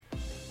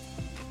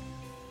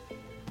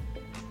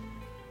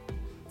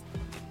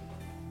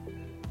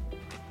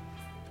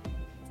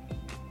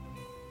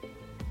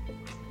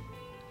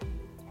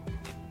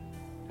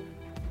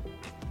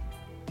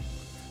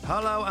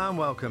Hello and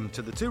welcome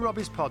to the Two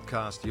Robbies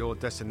podcast, your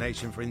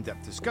destination for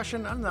in-depth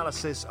discussion and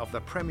analysis of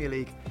the Premier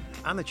League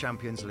and the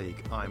Champions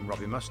League. I'm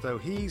Robbie Mustoe,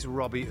 he's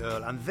Robbie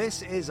Earle, and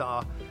this is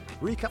our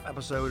recap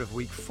episode of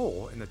Week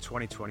 4 in the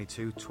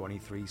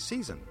 2022-23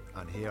 season.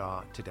 And here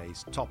are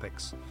today's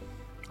topics.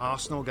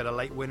 Arsenal get a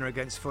late winner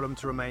against Fulham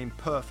to remain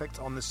perfect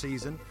on the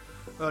season.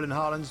 Erling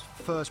Haaland's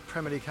first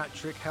Premier League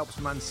hat-trick helps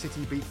Man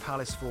City beat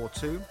Palace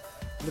 4-2.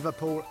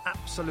 Liverpool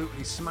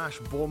absolutely smash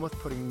Bournemouth,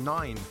 putting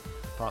 9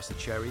 past the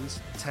Cherries.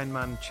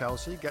 10-man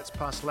Chelsea gets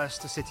past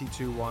Leicester City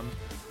 2-1.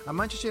 And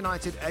Manchester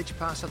United edge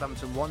past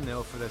Southampton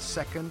 1-0 for their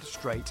second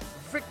straight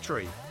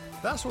victory.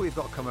 That's what we've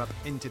got coming up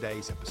in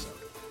today's episode.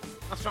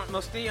 That's right,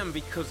 Musty, and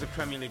because the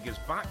Premier League is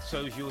back,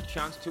 so's your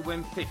chance to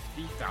win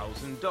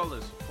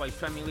 $50,000. Play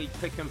Premier League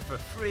Pick'em for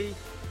free,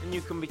 and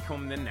you can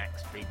become the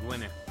next big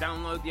winner.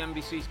 Download the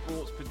NBC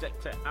Sports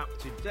Predictor app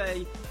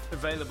today,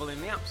 available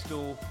in the App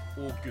Store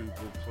or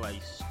Google Play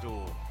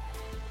Store.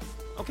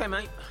 Okay,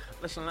 mate,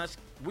 listen, let's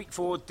Week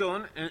 4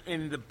 done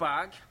in the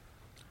bag.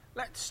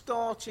 Let's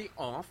start it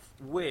off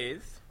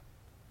with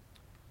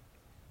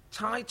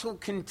title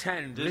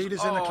contenders. Leaders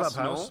Arsenal, in the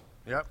clubhouse.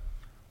 Yep.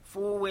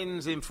 4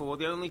 wins in 4,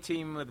 the only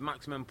team with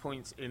maximum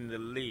points in the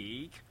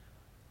league.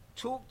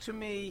 Talk to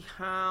me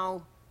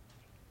how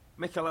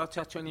Mikel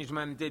Arteta and his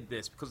men did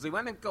this, because they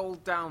went a goal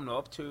down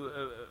up to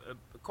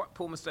a quite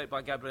poor mistake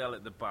by Gabriel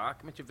at the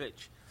back.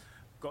 Mitrovic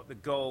got the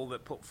goal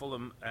that put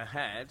Fulham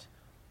ahead.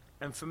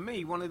 And for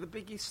me, one of the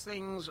biggest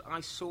things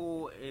I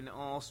saw in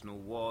Arsenal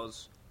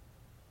was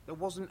there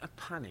wasn't a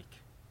panic.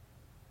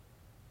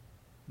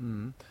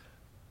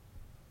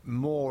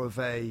 More of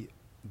a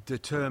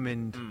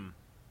determined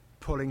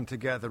pulling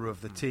together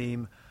of the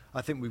team.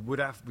 I think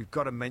we've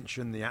got to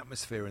mention the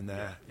atmosphere in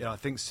there. Yeah. I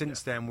think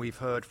since then we've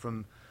heard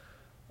from,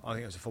 I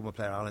think it was a former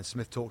player, Alan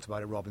Smith talked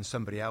about it, Rob, and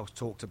somebody else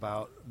talked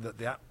about that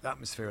the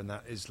atmosphere in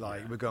that is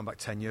like, we're going back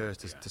 10 years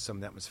to some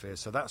of the atmosphere,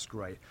 so that's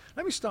great.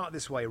 Let me start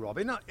this way, Rob.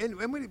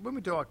 When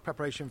we do our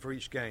preparation for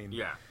each game,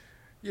 I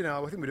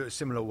think we do it a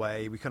similar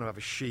way. We kind of have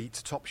a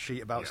top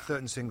sheet about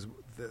certain things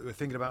that we're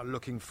thinking about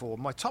looking for.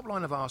 My top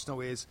line of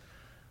Arsenal is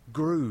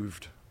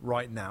grooved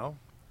right now.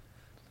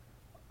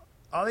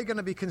 Are they going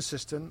to be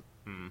consistent?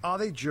 Are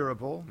they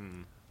durable?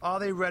 Are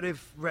they ready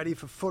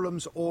for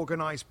Fulham's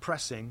organised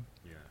pressing?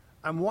 Yeah.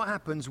 And what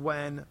happens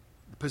when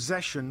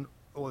possession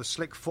or the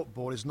slick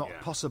football is not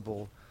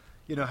possible?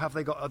 Have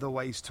they got other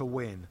ways to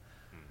win?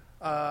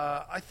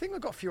 I think I've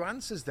got a few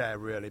answers there,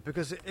 really,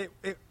 because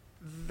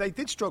they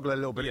did struggle a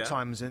little bit at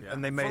times,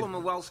 and they made. Fulham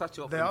are well set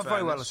up. They are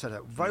very well set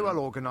up, very well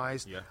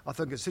organised. Yeah. I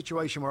think it's a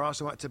situation where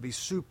Arsenal had to be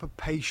super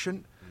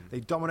patient.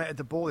 They dominated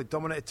the ball, they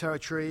dominated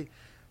territory.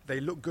 They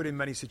looked good in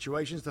many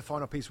situations. The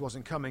final piece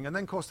wasn't coming. And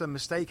then, of course, the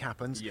mistake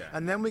happens. Yeah.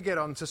 And then we get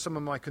on to some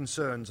of my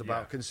concerns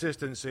about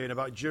consistency and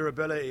about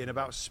durability and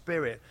about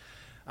spirit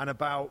and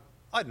about,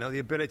 the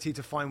ability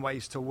to find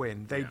ways to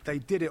win. They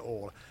did it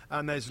all.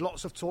 And there's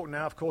lots of talk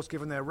now, of course,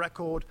 given their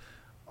record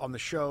on the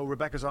show.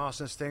 Rebecca's asked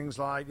us things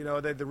like,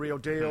 they're the real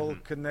deal.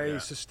 Can they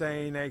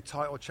sustain a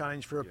title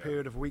challenge for a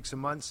period of weeks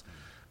and months?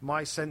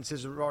 My sense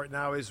is right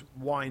now is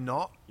why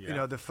not?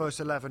 The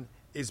first 11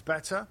 is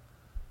better.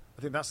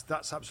 I think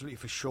that's absolutely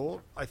for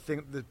sure. I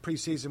think the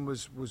pre-season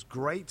was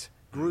great,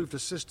 grooved the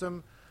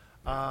system.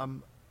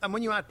 And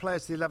when you add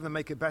players to the 11 and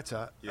make it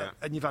better,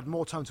 and you've had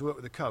more time to work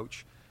with the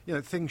coach,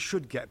 things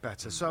should get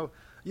better. So,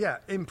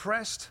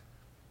 impressed.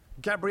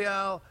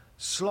 Gabriel,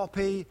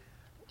 sloppy,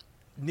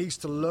 needs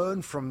to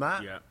learn from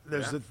that.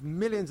 There's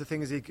millions of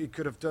things he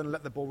could have done,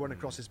 let the ball run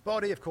across his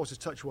body. Of course, his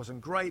touch wasn't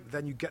great.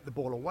 Then you get the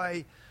ball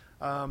away.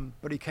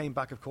 But he came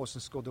back, of course,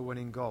 and scored the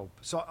winning goal.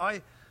 So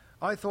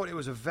I thought it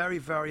was a very,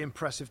 very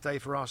impressive day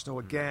for Arsenal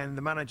again.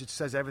 The manager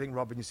says everything,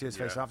 Rob, and you see his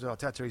face after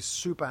Arteta. He's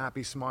super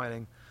happy,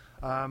 smiling.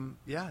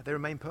 They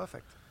remain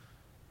perfect.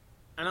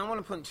 And I want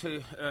to point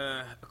to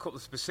a couple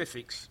of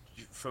specifics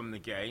from the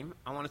game.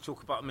 I want to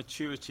talk about the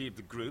maturity of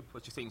the group,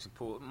 which I think is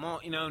important.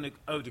 Martin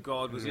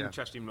Odegaard was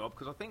interesting, Rob,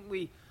 because I think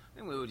we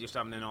were just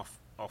having an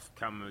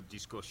off-camera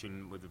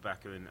discussion with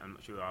Rebecca, and I'm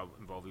not sure how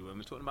involved we were. We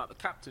were talking about the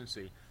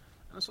captaincy.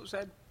 And I sort of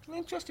said, an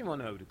interesting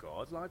one,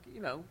 Odegaard.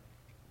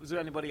 Was there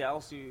anybody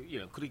else who,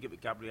 could he give it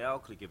Gabriel?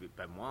 Could he give it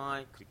Ben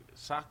White? Could he give it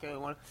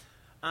Saka?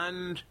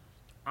 And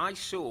I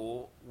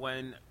saw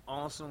when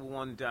Arsenal were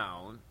 1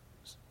 down,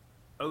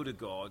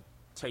 Odegaard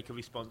take a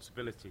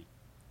responsibility.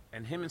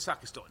 And him and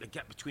Saka started to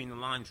get between the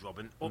lines, Rob,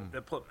 and up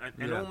their put.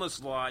 And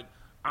almost like,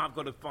 I've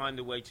got to find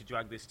a way to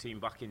drag this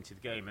team back into the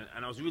game.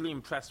 And I was really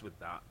impressed with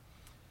that.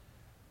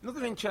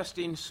 Another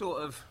interesting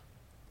sort of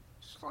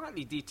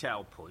slightly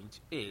detailed point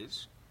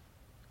is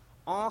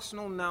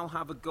Arsenal now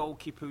have a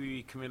goalkeeper who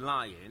you can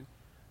rely on,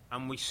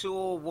 and we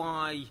saw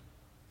why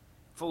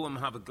Fulham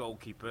have a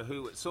goalkeeper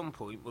who at some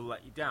point will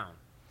let you down.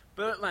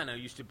 Bert Leno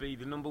used to be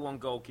the number 1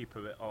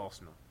 goalkeeper at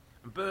Arsenal.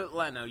 And Bert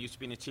Leno used to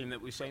be in a team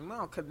that we were saying,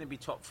 well, can they be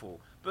top 4?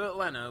 Bert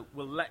Leno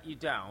will let you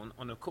down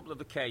on a couple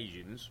of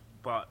occasions,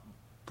 but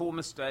poor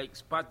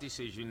mistakes, bad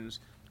decisions,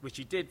 which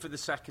he did for the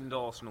second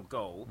Arsenal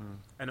goal,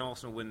 and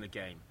Arsenal win the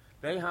game.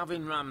 They have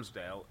in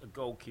Ramsdale a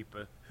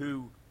goalkeeper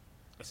who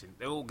listen,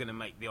 they're all going to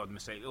make the odd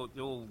mistake.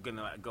 They're all going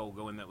to let a goal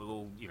go in that we'll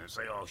all,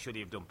 say, oh, should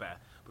he have done better?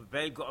 But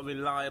they've got a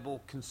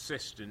reliable,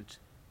 consistent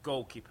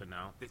goalkeeper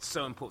now. It's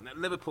so important. That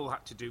Liverpool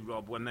had to do,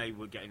 Rob, when they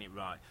were getting it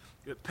right.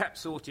 Pep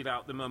sorted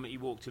out the moment he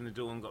walked in the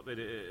door and got rid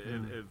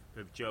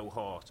of Joe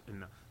Hart.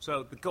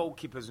 So the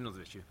goalkeeper's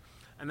another issue.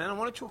 And then I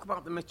want to talk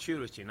about the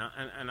maturity.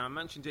 And I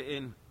mentioned it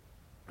in,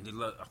 I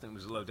think it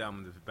was a low down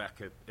with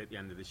Rebecca at the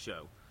end of the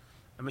show.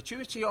 A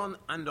maturity on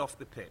and off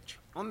the pitch.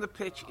 On the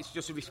pitch, it's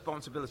just a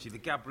responsibility. The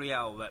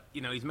Gabriel, that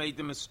he's made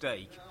the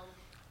mistake.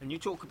 And you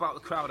talk about the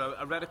crowd.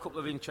 I read a couple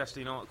of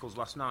interesting articles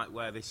last night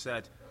where they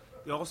said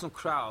the Arsenal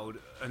crowd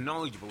are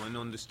knowledgeable and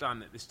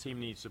understand that this team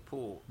needs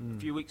support. A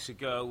few weeks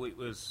ago, it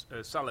was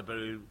Saliba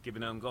who gave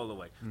an own goal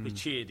away. They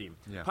cheered him.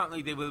 Yeah.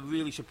 Apparently, they were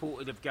really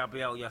supportive of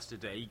Gabriel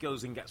yesterday. He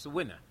goes and gets the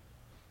winner.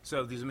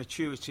 So there's a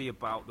maturity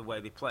about the way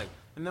they play.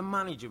 And the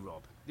manager,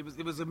 Rob,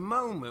 there was a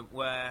moment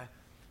where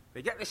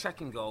they get the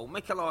second goal.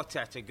 Mikel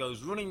Arteta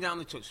goes running down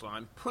the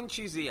touchline,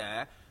 punches the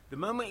air. The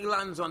moment he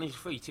lands on his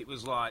feet, it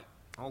was like,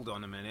 hold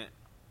on a minute.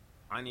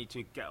 I need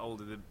to get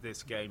hold of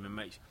this game and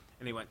make...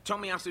 And he went,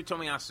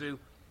 Tomiyasu,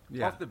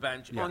 off the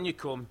bench, on you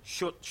come,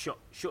 shut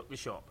the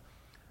shop.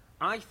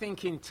 I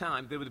think in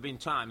time, there would have been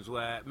times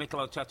where Mikel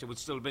Arteta would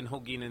still have been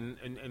hugging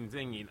and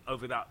zinging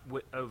over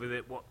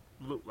what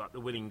looked like the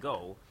winning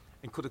goal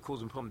and could have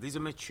caused them problems. There's a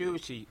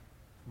maturity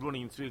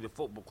running through the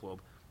football club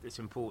that's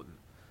important.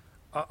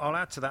 I'll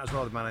add to that as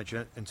well, the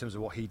manager, in terms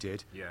of what he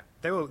did. Yeah.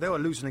 They were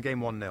losing the game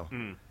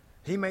 1-0.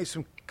 He made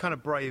some kind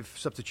of brave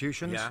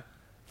substitutions. Yeah.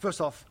 First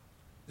off,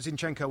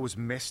 Zinchenko was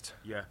missed,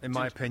 in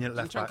my opinion, at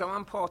left back. Zinchenko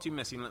and Partey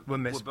missing. Were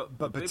missed,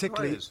 but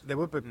particularly, they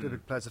were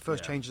big players. The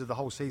first changes of the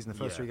whole season, the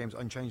first 3 games,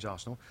 unchanged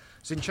Arsenal.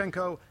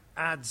 Zinchenko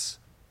adds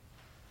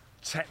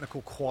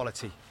technical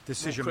quality,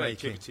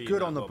 decision-making,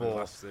 good on the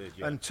ball.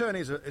 And Tierney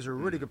is a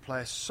really good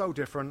player, so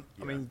different.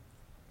 I mean,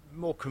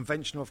 more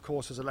conventional, of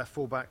course, as a left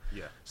fullback.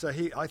 Yeah. So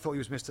I thought he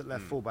was missed at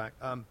left fullback.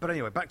 But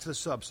anyway, back to the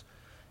subs.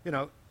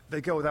 They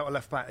go without a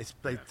left back.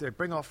 They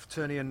bring off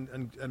Tierney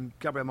and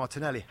Gabriel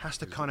Martinelli. Has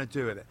to kind of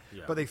do with it.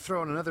 Yeah. But they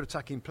throw on another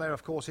attacking player,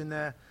 of course, in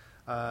there.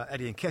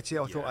 Eddie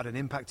Nketiah, I thought, had an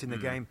impact in the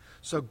game.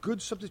 So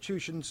good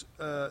substitutions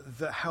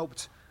that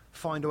helped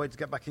find a way to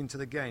get back into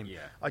the game. Yeah.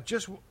 I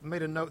just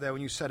made a note there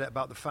when you said it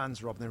about the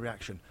fans, Rob, and the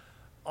reaction.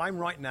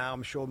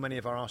 I'm sure many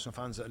of our Arsenal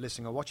fans that are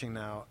listening or watching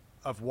now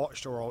have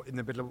watched or are in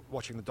the middle of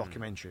watching the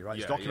documentary, right?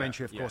 It's a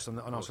documentary, of course, on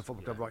Arsenal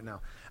Football Club right now.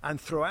 And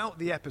throughout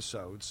the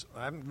episodes,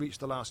 I haven't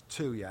reached the last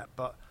 2 yet,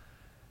 but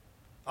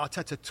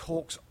Arteta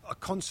talks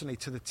constantly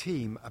to the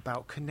team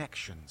about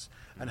connections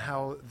and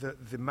how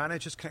the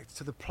manager's connected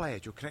to the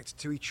players, you're connected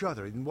to each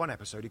other. In one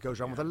episode, he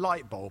goes around with a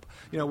light bulb.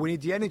 We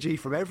need the energy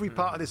from every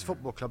part of this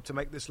football club to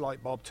make this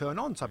light bulb turn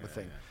on type of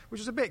thing, which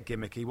is a bit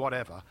gimmicky,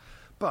 whatever.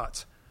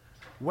 But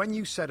when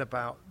you said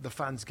about the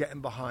fans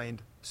getting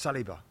behind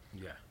Saliba,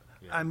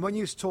 and when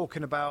you was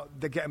talking about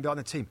they're getting behind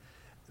the team,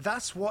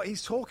 that's what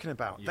he's talking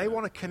about. They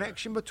want a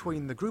connection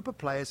between the group of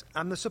players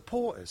and the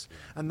supporters,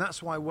 and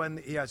that's why when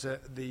he has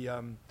the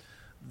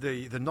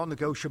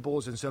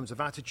non-negotiables in terms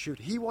of attitude,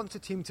 he wants the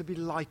team to be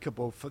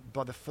likeable for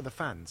the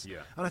fans. Yeah.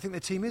 And I think the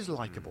team is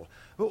likeable.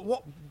 But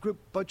what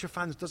bunch of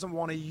fans doesn't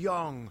want a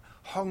young,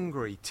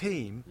 hungry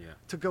team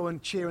to go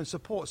and cheer and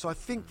support? So I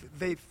think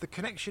the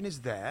connection is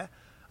there.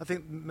 I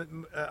think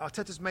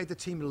Arteta's made the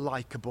team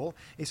likeable.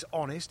 It's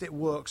honest. It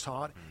works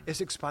hard.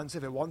 It's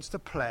expansive. It wants to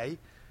play.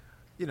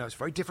 It's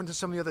very different to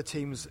some of the other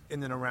teams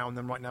in and around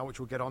them right now, which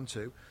we'll get on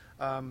to.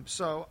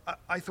 So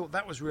I thought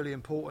that was really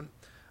important.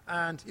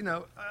 And,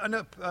 I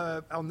know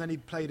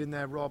Elneny played in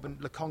there, Rob, and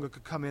Lokonga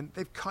could come in.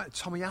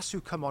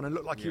 Tomiyasu come on and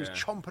looked like he was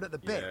chomping at the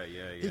bit.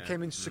 He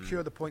came in to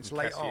secure the points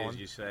late on. As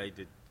you say,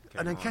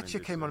 and then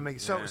Nketiah came on and made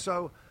it.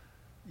 So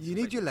you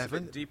need your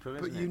 11,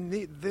 but you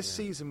need this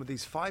season with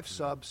these 5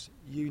 subs,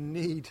 you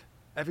need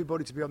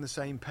everybody to be on the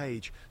same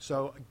page.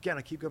 So, again,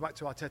 I keep going back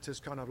to Arteta's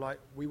kind of like,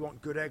 we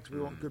want good eggs, we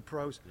want good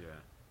pros. Yeah.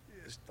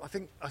 I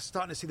think I'm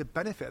starting to see the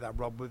benefit of that,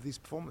 Rob, with these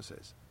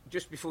performances.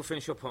 Just before we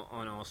finish up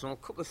on Arsenal, a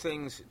couple of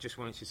things just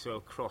wanted to throw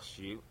across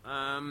you.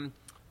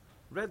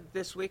 Read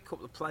this week, a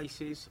couple of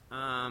places,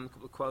 a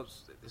couple of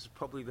quotes. This is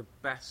probably the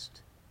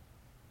best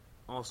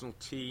Arsenal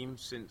team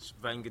since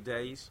Wenger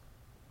days.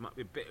 Might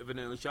be a bit of an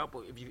early shout,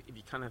 but if you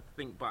kind of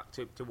think back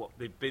to what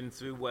they've been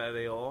through, where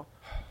they are.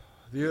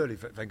 The early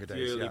Wenger days.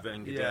 The early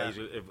Wenger days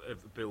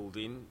of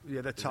building.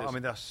 Yeah, they're tough.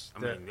 There's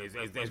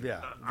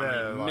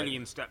a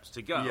million steps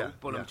to go,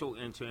 but I'm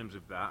talking in terms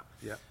of that.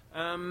 Yeah.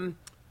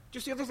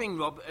 Just the other thing,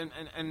 Rob,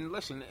 and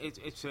listen,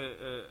 it's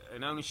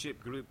an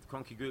ownership group, the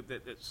Kroenke group,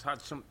 that's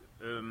had some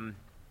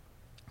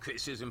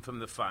criticism from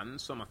the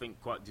fans, some I think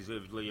quite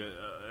deservedly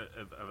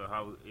of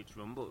how it's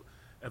run, but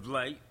of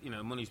late,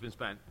 money's been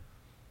spent.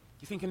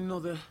 Do you think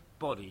another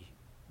body,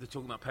 they're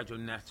talking about Pedro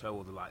Neto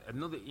or the like,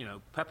 another,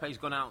 Pepe's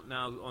gone out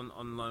now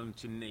on loan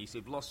to Nice.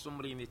 They've lost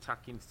somebody in the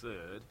attacking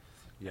third.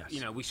 Yes.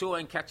 We saw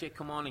Nketiah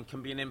come on and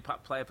can be an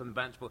impact player from the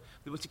bench, but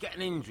they were to get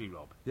an injury,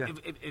 Rob. Yeah.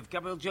 If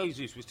Gabriel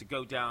Jesus was to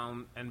go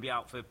down and be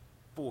out for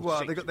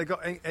 4-6. They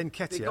got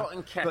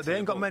Nketiah, but they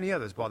ain't got many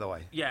others, by the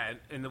way. Yeah,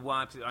 in the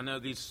wide. I know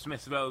these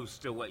Smith Rowe's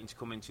still waiting to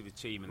come into the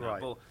team, and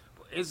right. But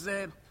is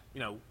there,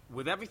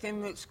 with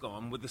everything that's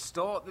gone, with the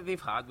start that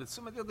they've had, with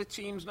some of the other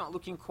teams not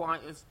looking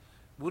quite as,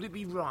 would it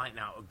be right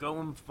now to go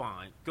and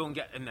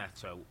get a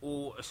Neto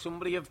or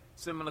somebody of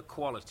similar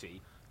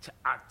quality to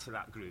add to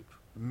that group?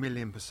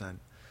 1,000,000%.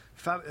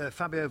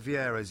 Fabio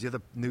Vieira is the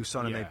other new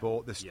signing they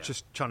bought. That's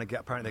just trying to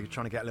get. Apparently, they're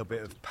trying to get a little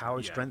bit of power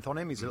and strength on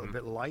him. He's a little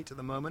bit light at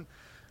the moment,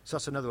 so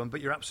that's another one.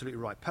 But you're absolutely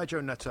right.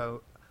 Pedro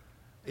Neto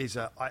is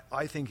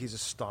I think he's a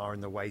star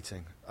in the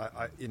waiting.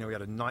 He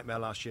had a nightmare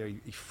last year.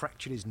 He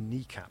fractured his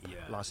kneecap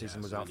last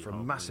season. Was out for a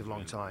massive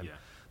long time. Yeah.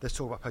 Let's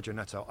talk about Pedro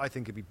Neto. I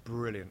think he'd be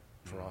brilliant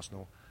for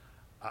Arsenal.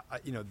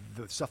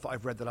 The stuff that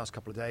I've read the last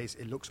couple of days,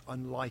 it looks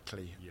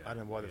unlikely. I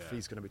don't know why the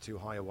fee's going to be too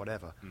high or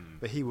whatever,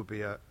 but he would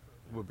be a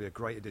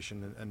great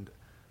addition. And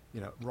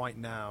right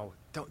now,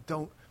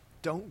 don't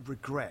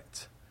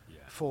regret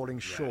falling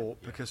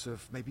short because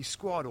of maybe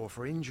squad or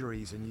for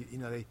injuries, and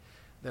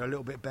they're a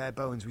little bit bare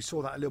bones. We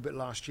saw that a little bit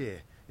last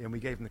year. We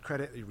gave them the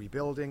credit. They're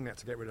rebuilding. They had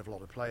to get rid of a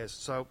lot of players.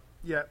 So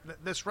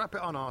let's wrap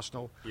it on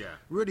Arsenal.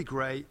 Really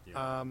great.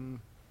 And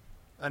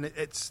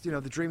it's the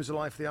dreams of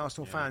life for the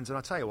Arsenal fans. And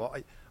I tell you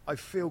what, I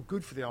feel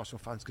good for the Arsenal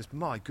fans because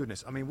my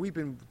goodness, I mean, we've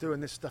been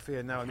doing this stuff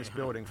here now in this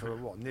building for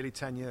nearly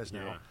 10 years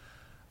now,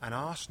 and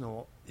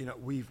Arsenal,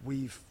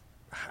 we've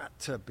had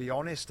to be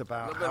honest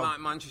about a little bit like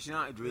Manchester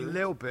United, really. A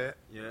little bit,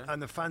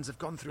 and the fans have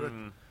gone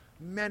through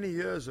many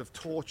years of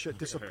torture,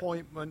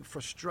 disappointment,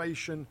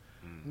 frustration,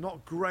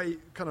 not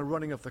great kind of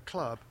running of the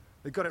club.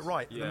 They got it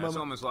right. It's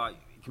almost like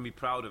you can be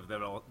proud of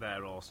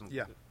their Arsenal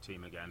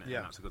team again, and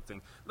that's a good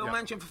thing. Little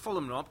mention for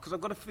Fulham, Rob, because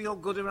I've got to feel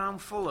good around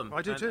Fulham.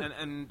 I do too.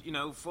 And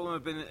Fulham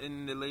have been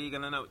in the league,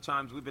 and I know at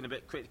times we've been a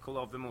bit critical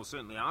of them, or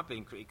certainly I've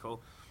been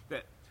critical,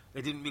 that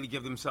they didn't really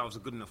give themselves a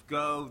good enough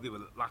go. They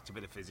lacked a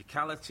bit of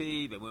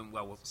physicality. They weren't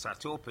well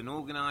set up and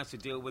organised to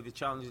deal with the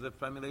challenges of the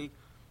Premier League.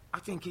 I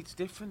think it's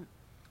different.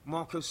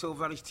 Marco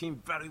Silveri's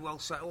team very well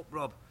set up,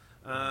 Rob.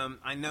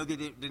 I know they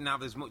didn't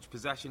have as much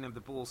possession of the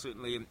ball,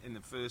 certainly in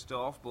the first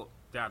half, but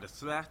they had a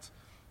threat.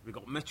 They've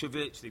got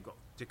Mitrovic, they've got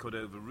Dickard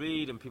over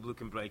Reed, and people who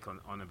can break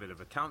on a bit of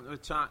a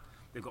counter-attack.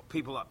 They've got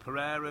people like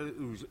Pereira,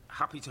 who's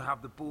happy to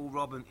have the ball,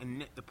 Rob, and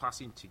knit the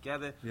passing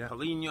together.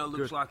 Paulinho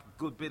looks like a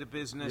good bit of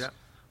business.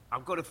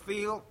 I've got a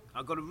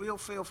real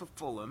feel for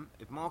Fulham.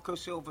 If Marco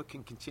Silva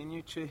can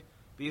continue to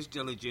be as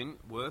diligent,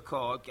 work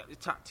hard, get the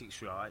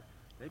tactics right,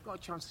 they've got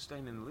a chance of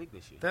staying in the league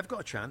this year. They've got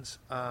a chance.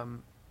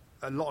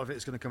 A lot of it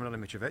is going to come in on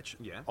Mitrovic,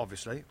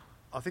 obviously.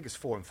 I think it's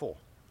 4 and 4.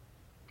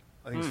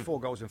 I think it's 4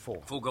 goals and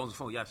 4. 4 goals and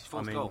 4, yes.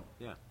 Fourth goal,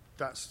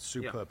 That's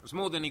superb. It's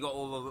more than he got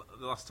all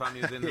the last time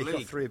he was in the league.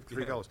 He got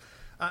three goals.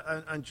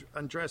 And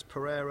Andreas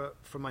Pereira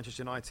from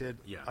Manchester United,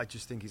 I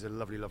just think he's a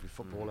lovely, lovely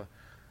footballer.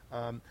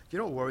 Do you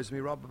know what worries me,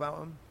 Rob, about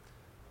him?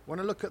 When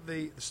I look at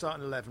the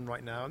starting 11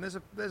 right now, and there's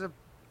a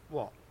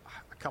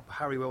couple.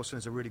 Harry Wilson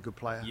is a really good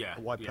player, a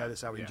wide player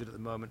that's out injured at the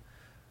moment.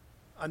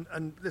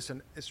 And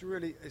listen, it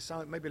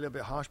sounds maybe a little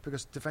bit harsh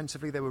because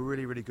defensively they were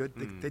really, really good.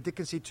 They did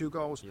concede 2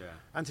 goals.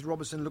 Anthony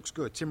Robertson looks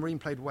good. Tim Ream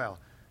played well.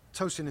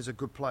 Tosin is a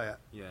good player.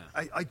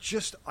 I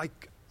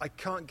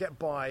can't get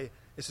by.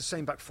 It's the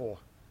same back 4.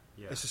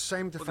 It's the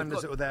same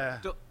defenders that were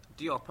there.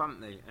 Diop,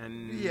 haven't they?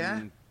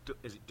 And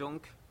is it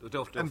Dunk?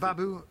 Duffy.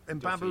 Mbabu,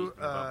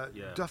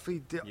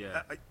 Duffy.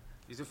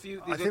 There's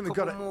a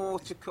couple more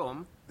to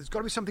come. There's got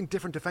to be something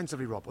different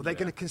defensively, Rob. Or they're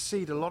going to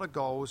concede a lot of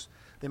goals.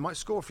 They might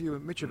score a few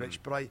with Mitrovic,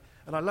 but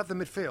I love the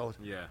midfield.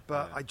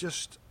 I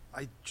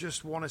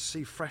just want to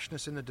see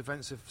freshness in the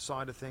defensive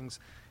side of things.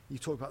 You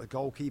talk about the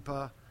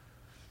goalkeeper.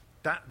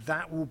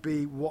 That will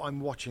be what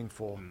I'm watching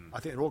for. I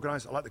think they're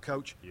organised. I like the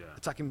coach.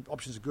 Attacking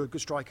options are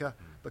good striker.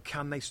 But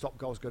can they stop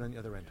goals going on the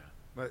other end?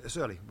 Well, it's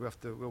early.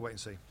 We'll wait and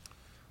see.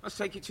 Let's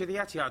take it to the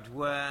Etihad,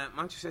 where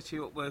Manchester City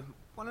were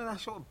one of their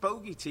sort of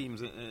bogey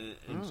teams in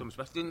some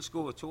respects. Didn't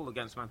score at all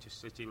against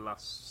Manchester City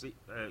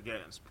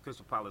against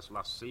Crystal Palace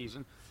last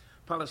season.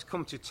 Palace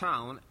come to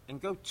town and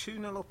go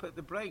 2-0 up at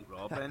the break,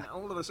 Rob, and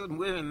all of a sudden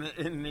we're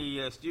in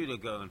the studio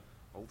going,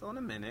 hold on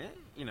a minute.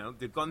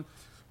 They've gone,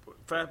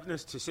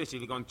 fairness to City,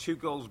 they've gone 2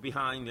 goals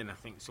behind in I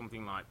think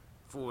something like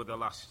 4 of the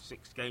last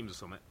 6 games or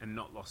something and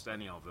not lost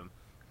any of them.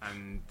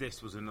 And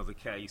this was another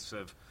case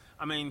of,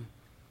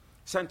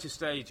 centre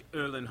stage,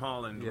 Erling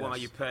Haaland. Why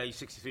you pay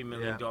 $63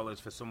 million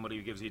for somebody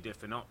who gives you a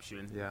different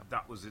option?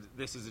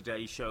 This is the day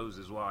he shows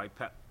us why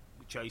Pep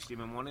chased him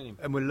and wanted him.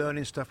 And we're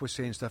learning stuff. We're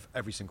seeing stuff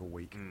every single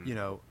week.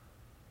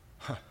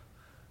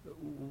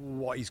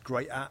 What he's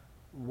great at.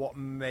 What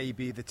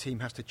maybe the team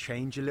has to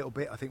change a little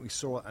bit. I think we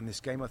saw it in this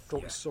game. I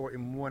thought we saw it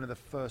in one of the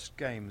first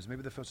games,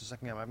 maybe the first or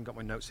second game. I haven't got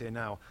my notes here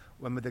now.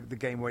 When the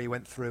game where he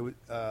went through,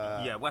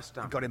 West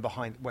Ham got in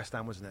behind West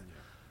Ham, wasn't it?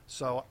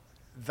 So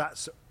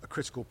that's a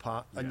critical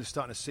part, and you're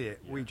starting to see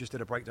it. We just did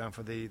a breakdown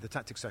for the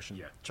tactics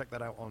session. Check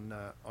that out on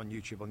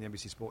YouTube, on the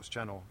NBC Sports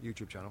channel,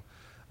 YouTube channel,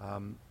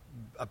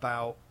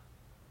 about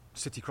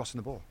City crossing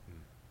the ball.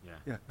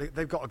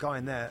 They've got a guy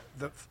in there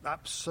that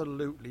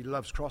absolutely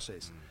loves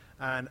crosses.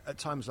 And at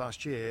times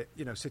last year,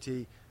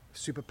 City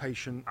super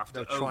patient.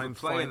 After They'll try and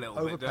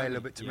overplay a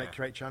little bit to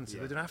create chances.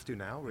 They don't have to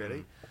now,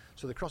 really.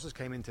 So the crosses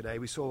came in today.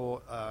 We saw,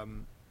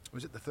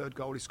 was it the third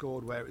goal he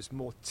scored, where it was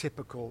more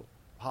typical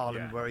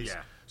Haaland, where he's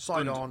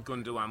side on,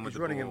 he's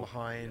running in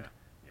behind.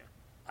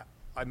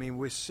 I mean,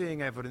 we're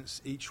seeing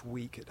evidence each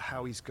week at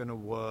how he's going to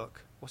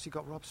work. What's he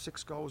got, Rob?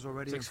 6 goals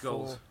already? 6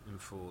 goals in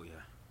 4, yeah.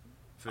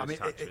 First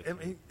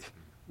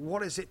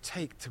what does it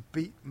take to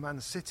beat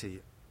Man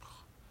City?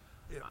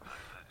 And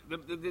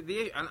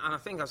I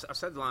think I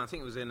said the line, I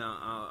think it was in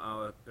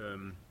our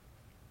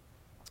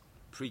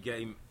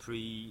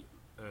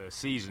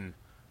pre-season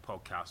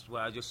podcast,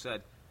 where I just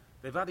said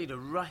they've added a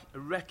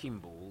wrecking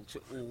ball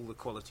to all the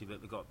quality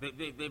that they've got.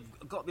 They've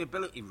got the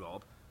ability,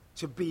 Rob,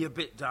 to be a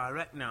bit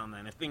direct now and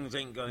then if things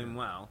ain't going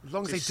well. As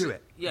long as they do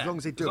it. As long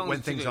as they do it when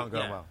things aren't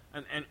going well.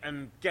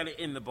 And get it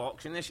in the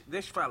box. And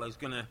this fella's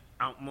going to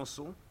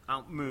out-muscle,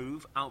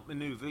 out-move,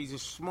 out-manoeuvre. He's a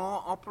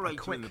smart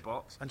operator in the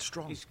box. And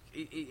strong.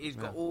 He's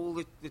got all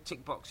the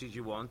tick boxes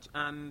you want.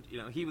 And,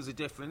 he was a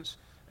difference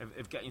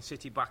of getting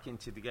City back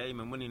into the game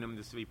and winning them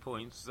the 3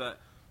 points that,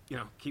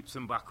 keeps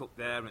them back up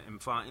there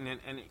and fighting.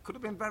 And it could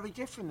have been very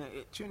different.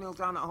 2-0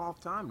 down at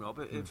half-time, Rob.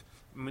 If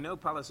we know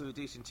Palace are a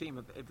decent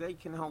team, if they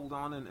can hold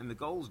on and the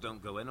goals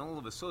don't go in, all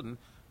of a sudden,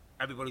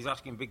 everybody's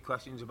asking big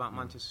questions about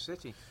Manchester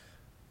City.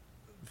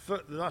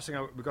 The last thing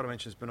we've got to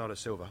mention is Bernardo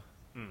Silva.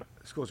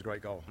 Scores a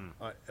great goal.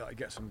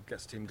 Gets the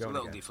team going. A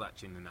little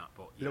deflection in that,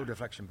 but a little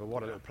deflection, but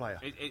what a little player.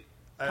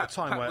 At a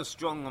time Pep was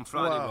strong on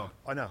Friday. Rob.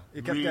 I know.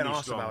 He kept getting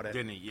asked about it,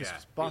 didn't he? Yeah.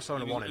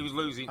 Barcelona won him. He was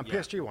losing, and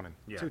PSG won him.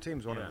 2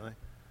 teams won him, didn't they?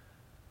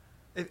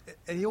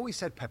 And he always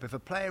said, Pep, if a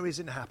player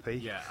isn't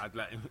happy... I'd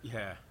let him,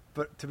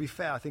 But to be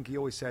fair, I think he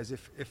always says,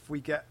 if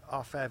we get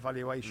our fair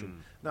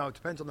valuation... Now, it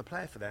depends on the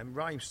player for them.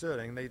 Raheem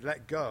Sterling, they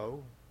let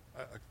go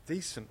at a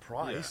decent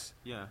price.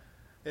 Yeah.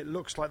 It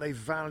looks like they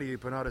value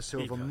Bernardo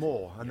Silva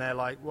more. And they're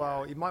like,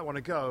 well, you might want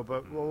to go,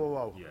 but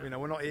whoa. Yeah.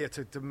 We're not here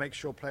to make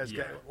sure players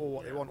get all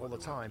what they want all the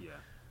time. Yeah.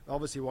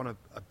 Obviously, want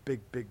a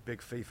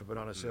big fee for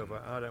Bernardo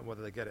Silva. I don't know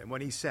whether they get it. And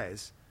when he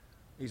says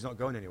he's not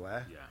going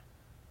anywhere...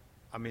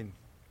 I mean...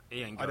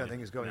 I don't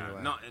think he's going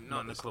anywhere. Not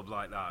in a club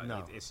like that.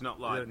 No. It's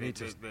not like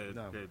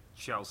the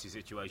Chelsea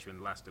situation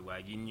with Leicester, where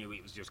you knew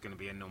it was just going to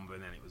be a number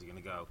and then it was going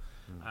to go.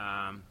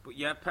 But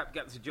Pep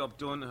gets the job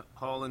done.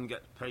 Haaland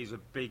pays a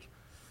big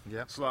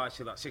slice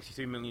of that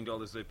 $63 million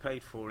they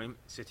paid for him.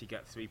 City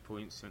get 3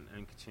 points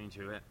and continue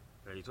to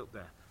raise up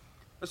there.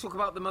 Let's talk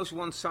about the most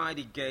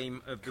one-sided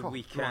game of the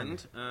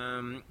weekend.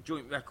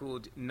 Joint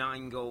record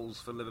 9 goals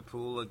for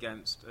Liverpool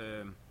against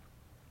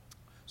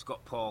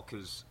Scott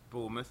Parker's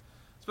Bournemouth.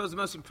 I suppose the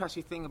most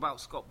impressive thing about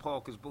Scott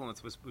Parker's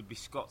Bournemouth would be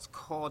Scott's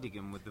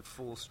cardigan with the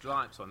 4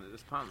 stripes on it.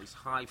 It's apparently this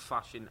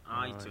high-fashion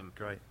item,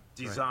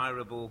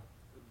 desirable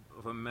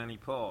for many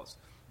parts.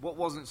 What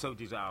wasn't so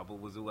desirable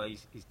was the way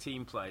his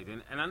team played.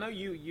 And I know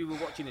you were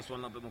watching this one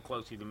a little bit more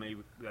closely than me.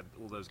 We had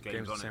all those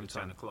games on at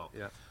 10 o'clock.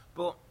 Yeah.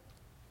 But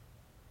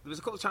there was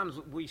a couple of times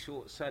we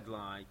sort of said,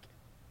 like,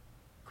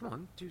 come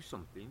on, do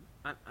something.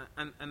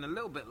 And a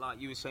little bit like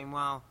you were saying,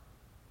 well,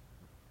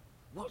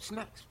 what's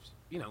next?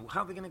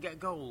 How are they going to get a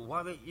goal?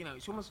 Why they?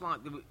 It's almost like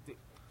I wouldn't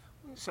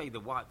say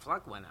the white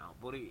flag went out,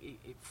 but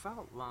it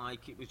felt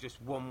like it was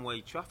just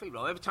one-way traffic.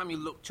 Right? Every time you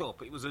looked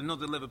up, it was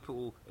another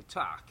Liverpool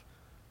attack,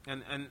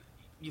 and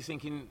you're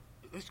thinking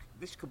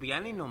this could be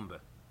any number.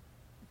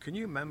 Can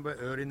you remember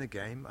early in the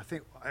game? I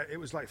think it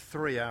was like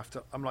 3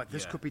 after. I'm like,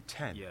 this could be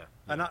 10. Yeah.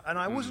 And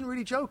I wasn't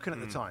really joking at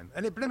the time,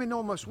 and it blimmin'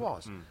 almost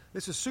was.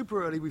 This is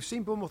super early. We've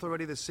seen Bournemouth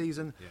already this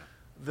season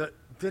that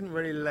didn't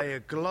really lay a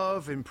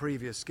glove in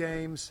previous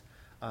games.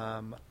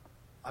 I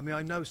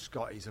know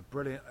Scott. He's a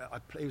brilliant.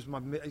 He's my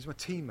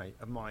teammate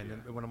of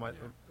mine in one of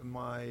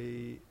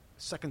my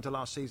second to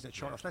last season at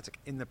Charlton Athletic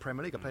in the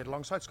Premier League. I played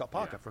alongside Scott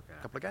Parker for a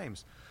couple of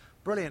games.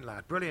 Brilliant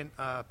lad, brilliant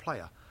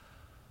player.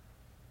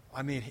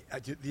 I mean,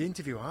 the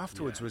interview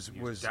afterwards was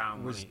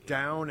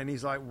down, and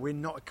he's like, "We're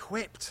not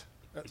equipped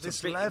at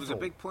this level." It was a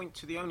big point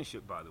to the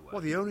ownership, by the way.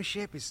 Well, the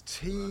ownership, his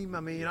team. I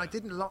mean, I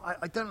didn't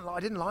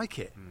like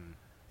it.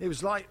 It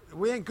was like,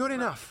 we ain't good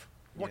enough.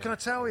 What can I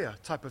tell you?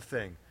 Type of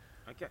thing.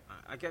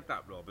 I get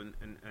that, Rob,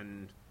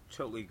 and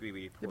totally agree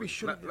with you.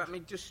 Let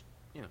me just,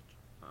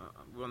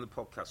 we're on the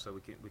podcast, so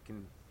we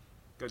can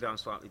go down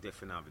slightly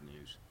different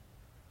avenues.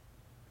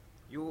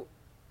 You're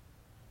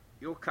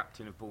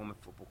captain of Bournemouth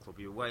Football Club.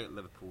 You're away at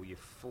Liverpool. You're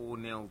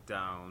 4-0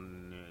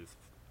 down,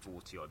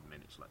 40 odd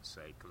minutes, let's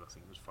say, because I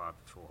think it was 5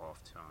 before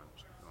half time,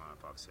 something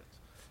like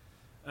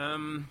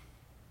 5-6.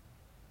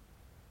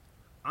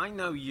 I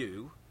know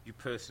your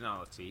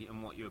personality,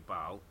 and what you're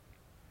about.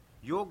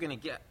 You're going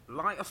to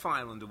light a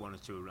fire under 1 or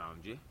 2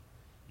 around you.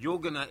 You're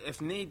going to,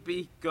 if need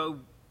be, go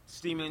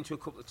steaming into a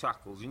couple of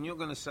tackles, and you're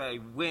going to say,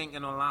 we ain't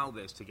going to allow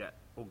this to get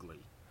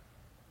ugly.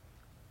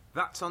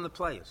 That's on the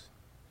players.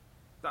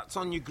 That's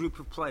on your group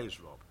of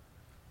players, Rob.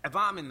 If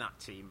I'm in that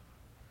team,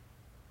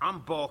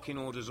 I'm barking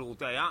orders all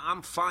day.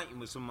 I'm fighting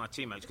with some of my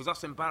teammates because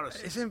that's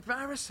embarrassing. It's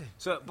embarrassing.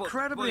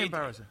 Incredibly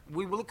embarrassing.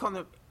 We will look on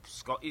the...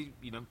 Scott,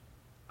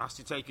 has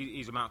to take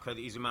his amount of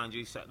credit. He's a manager.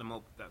 He's set them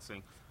up, that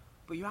thing.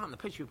 But you're out on the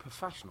pitch, you're a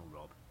professional,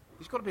 Rob.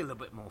 There's got to be a little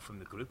bit more from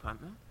the group,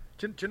 hasn't there?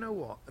 Do you know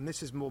what? And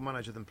this is more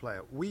manager than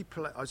player.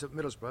 I was at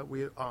Middlesbrough.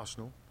 We at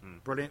Arsenal.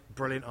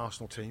 Brilliant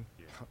Arsenal team.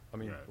 Yeah. I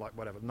mean, like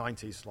whatever,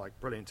 90s, like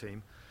brilliant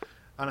team.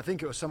 And I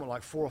think it was something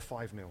like 4 or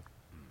 5-0.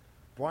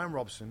 Brian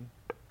Robson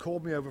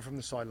called me over from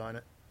the sideline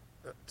at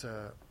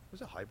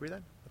was it Highbury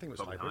then? I think it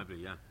was Highbury,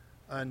 yeah.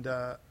 And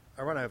I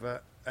ran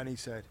over and he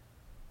said,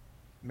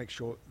 "Make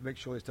sure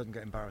this doesn't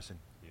get embarrassing."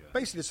 Yeah.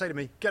 Basically, to say to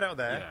me, "Get out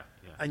there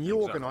and you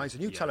organise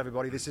and you tell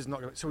everybody this is not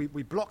going." So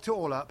we blocked it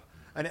all up.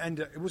 And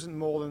it wasn't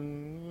more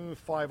than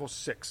 5 or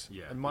 6.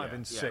 Yeah, it might have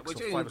been 6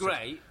 which or 5 isn't or 6.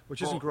 Great,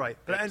 which isn't great.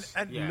 But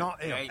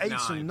not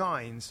 8s and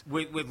 9s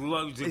with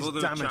loads of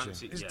other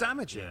chances. It's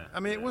damaging. I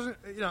mean, it wasn't,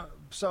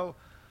 so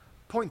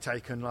point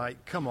taken,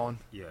 like, come on.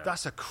 Yeah.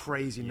 That's a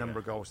crazy number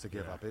of goals to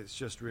give up. It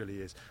just really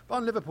is. But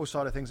on Liverpool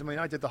side of things, I mean,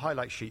 I did the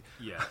highlight sheet.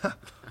 Yeah.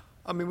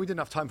 I mean, we didn't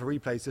have time for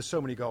replays. There's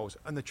so many goals.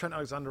 And the Trent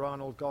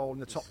Alexander-Arnold goal in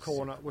the top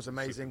corner was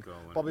amazing. Goal,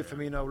 Bobby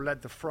Firmino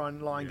led the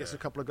front line, gets a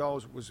couple of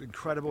goals. It was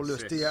incredible.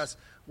 Luis Diaz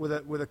with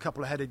a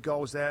couple of headed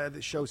goals there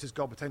that shows his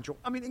goal potential.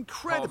 I mean,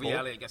 incredible. Harvey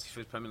Elliott gets his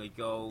first Premier League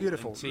goal.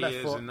 Beautiful. And left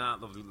foot. And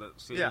that lovely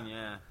scene,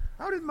 yeah.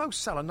 How did Mo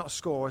Salah not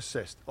score or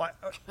assist? Like,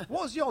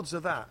 what was the odds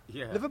of that?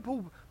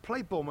 Liverpool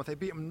played Bournemouth. They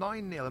beat them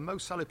 9-0. And Mo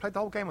Salah played the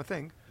whole game, I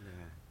think. Yeah.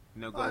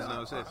 No goals,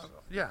 no assists.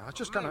 It's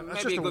just kind of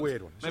that's just a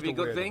weird one. Maybe a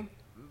good thing.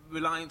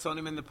 Reliance on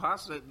him in the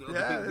past.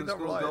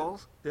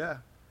 Goals. Yeah,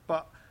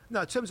 but no.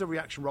 In terms of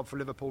reaction, Rob, for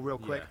Liverpool, real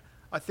quick,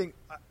 I think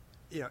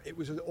it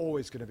was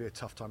always going to be a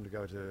tough time to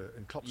go to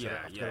in Klopp's. He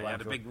had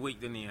a big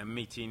week, didn't he?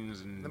 Meetings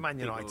and the Man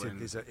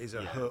United is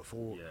a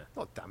hurtful,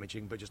 not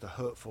damaging, but just a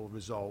hurtful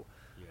result.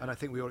 Yeah. And I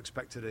think we all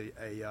expected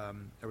a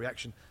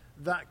reaction.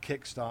 That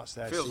kick-starts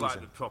their season. Feels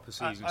like the proper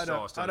season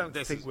starts. I don't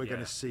think we're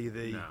going to see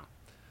the. No.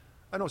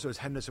 And also, it was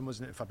Henderson,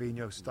 wasn't it?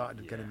 Fabinho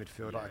started again in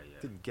midfield. I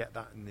didn't get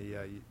that in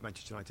the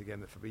Manchester United game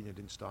that Fabinho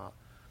didn't start.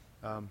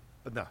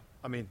 But no,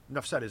 I mean,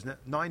 enough said, isn't it?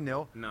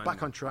 9-0,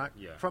 back on track,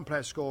 front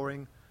player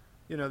scoring.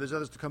 There's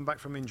others to come back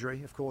from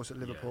injury, of course, at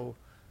Liverpool.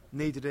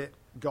 Needed it,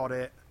 got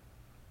it.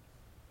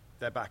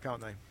 They're back,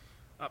 aren't they?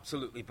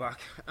 Absolutely back.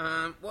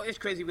 What is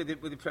crazy with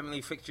the Premier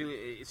League fixture,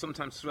 it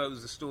sometimes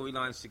throws the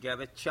storylines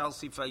together.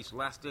 Chelsea face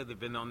Leicester. They've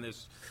been on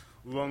this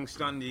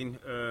long-standing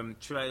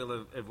trail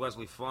of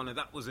Wesley Fofana.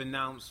 That was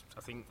announced,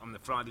 I think, on the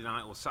Friday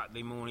night or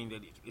Saturday morning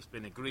that it's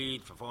been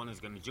agreed.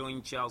 Fofana's going to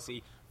join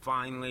Chelsea.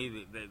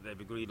 Finally, they've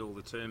agreed all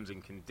the terms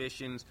and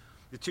conditions.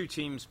 The two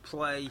teams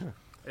play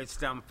at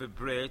Stamford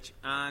Bridge,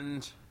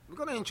 and we've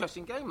got an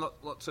interesting game. A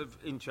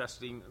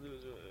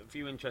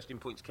few interesting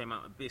points came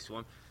out of this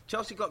one.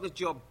 Chelsea got the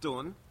job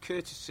done,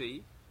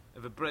 courtesy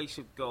of a brace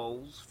of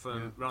goals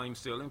from Raheem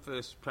Sterling,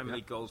 first Premier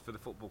League goals for the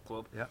football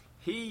club. Yeah.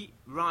 He,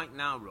 right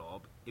now,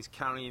 Rob, is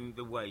carrying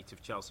the weight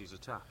of Chelsea's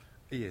attack.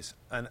 He is.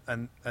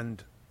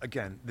 And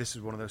again, this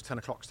is one of those 10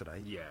 o'clocks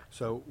today. Yeah.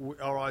 So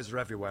our eyes are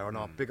everywhere on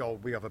our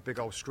we have a big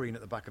old screen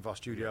at the back of our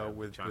studio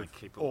with trying to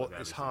keep up with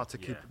it's hard to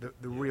keep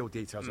the real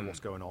details of what's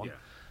going on.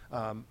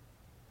 Yeah.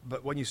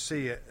 But when you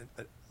see it,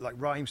 like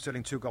Raheem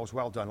Sterling, 2 goals,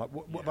 well done. Like,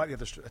 what about the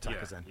other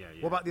attackers then?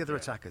 What about the other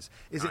attackers?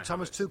 Is it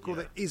Thomas Tuchel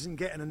that isn't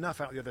getting enough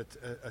out of the other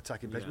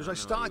attacking players? Which I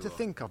started to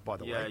think of, by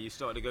the way. Yeah, you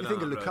started to go down that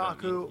road. You think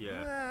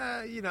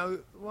of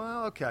Lukaku,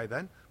 well, okay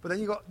then. But then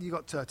you got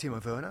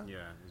Timo Werner. Yeah,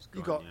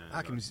 you got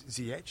Hakim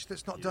Ziyech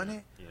that's not done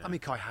it. Yeah. I mean,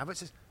 Kai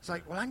Havertz. It's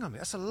like, well, hang on a minute.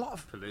 That's a lot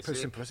of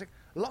Pulisic.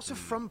 Lots of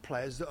front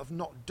players that have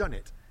not done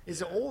it.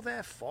 Is it all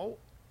their fault,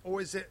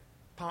 or is it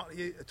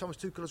partly Thomas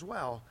Tuchel as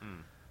well?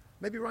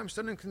 Maybe Raheem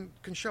Sterling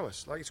can show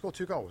us. Like, he scored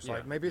 2 goals.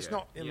 Like, maybe it's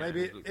not.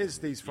 Maybe it is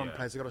these front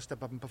players that got to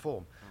step up and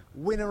perform.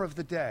 Winner of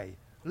the day,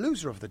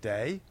 loser of the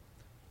day,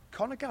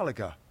 Conor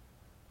Gallagher,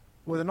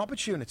 with an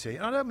opportunity.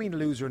 And I don't mean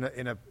loser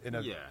in a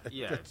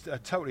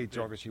totally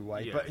derogatory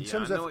way, but in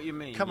terms of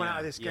coming out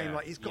of this game,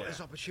 like he's got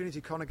this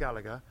opportunity, Conor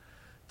Gallagher,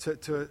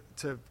 to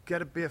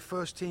be a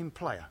first team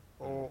player,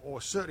 or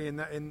certainly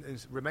in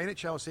remain at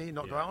Chelsea,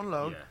 not go out on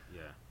loan.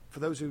 For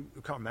those who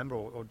can't remember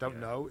or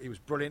don't know, he was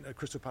brilliant at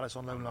Crystal Palace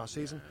on loan last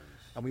season,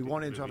 and we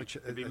wanted him to have a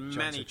chance. There'd be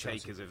many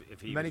takers if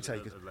he many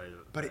takers.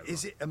 But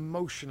is it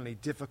emotionally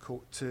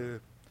difficult to?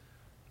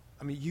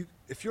 I mean,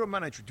 if you're a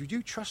manager, do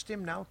you trust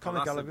him now,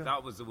 Conor Gallagher?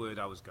 That was the word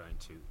I was going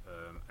to.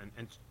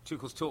 And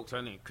Tuchel's talked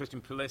only.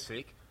 Christian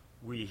Pulisic,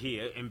 we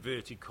hear,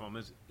 inverted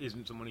commas,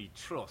 isn't someone he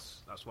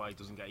trusts. That's why he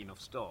doesn't get enough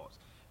starts.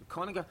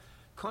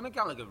 Conor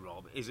Gallagher,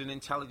 Rob, is an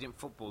intelligent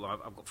footballer.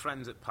 I've got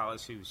friends at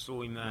Palace who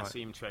saw him there,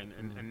 see him train,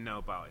 and know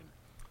about him.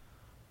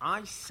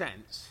 I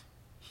sense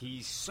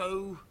he's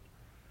so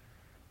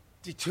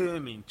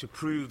determined to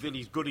prove that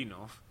he's good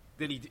enough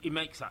that he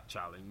makes that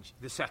challenge,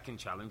 the second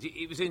challenge.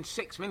 It was in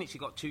 6 minutes he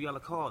got 2 yellow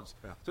cards.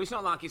 Yeah. So it's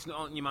not like it's not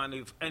on your mind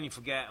of any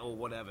forget or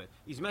whatever.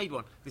 He's made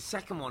one. The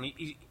second one,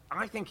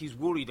 I think he's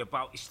worried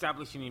about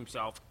establishing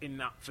himself in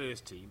that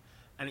first team,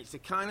 and it's the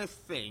kind of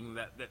thing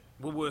that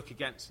will work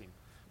against him.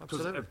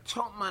 Because a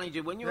top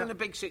manager, when you're in a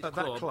Big Six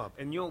club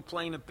and you're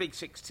playing a Big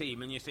Six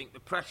team and you think the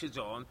pressure's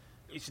on,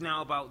 it's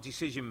now about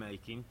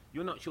decision-making,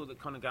 you're not sure that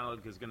Conor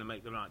Gallagher's going to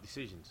make the right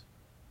decisions.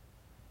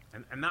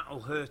 And that'll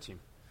hurt him.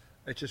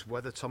 It's just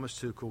whether Thomas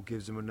Tuchel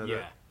gives him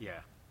another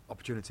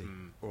opportunity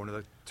or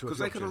another 2 or 3 because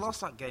they could have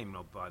lost that game,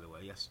 Rob, by the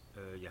way,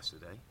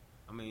 yesterday.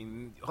 I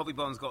mean, Hobby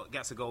Bonds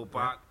gets a goal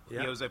back.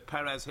 Yeah. Jose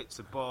Perez hits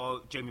the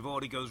ball. Jamie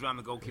Vardy goes round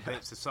the goalkeeper,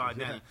 hits the side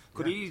net.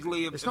 Could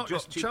easily have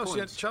just 2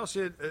 points.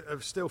 Chelsea are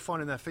still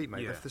finding their feet,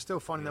 mate. They're still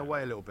finding their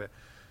way a little bit.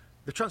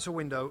 The transfer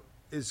window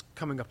is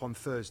coming up on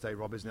Thursday,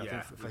 Rob, isn't it?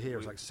 I think for here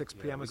it's like 6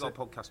 p.m. We've got a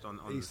podcast on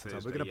Eastern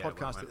Thursday. We're going to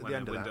podcast at the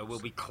end of that. The window will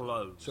be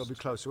closed. So it'll be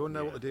closed. So we'll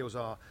know what the deals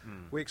are.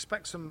 We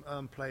expect some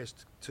players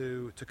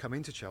to come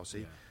into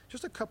Chelsea.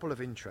 Just a couple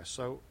of interests.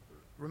 So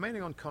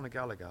remaining on Conor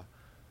Gallagher,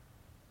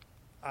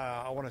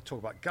 I want to talk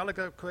about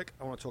Gallagher quick.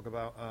 I want to talk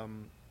about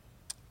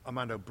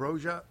Armando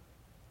Broja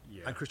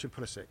and Christian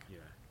Pulisic. Yeah.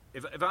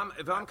 If I'm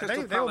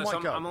Crystal Palace,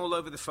 I'm all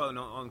over the phone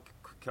on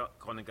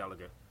Conor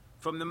Gallagher.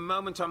 From the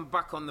moment I'm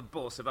back on the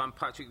bus, if I'm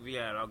Patrick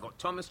Vieira, I've got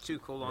Thomas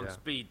Tuchel on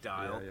speed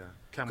dial.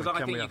 Because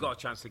I think you've got a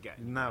chance to get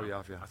him. Now you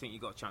have, I think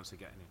you've got a chance of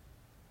getting him.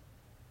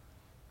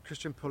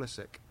 Christian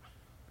Pulisic.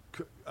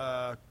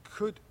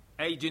 Could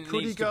Agent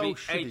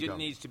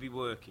needs to be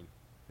working.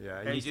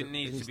 Yeah, Agent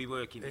needs to be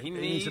working. He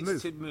needs to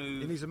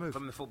move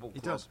from the football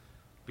club. He does.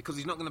 Because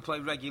he's not going to play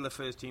regular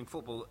first-team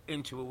football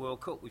into a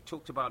World Cup. We've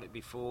talked about it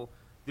before.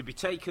 There'll be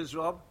takers,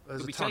 Rob.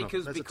 There'll be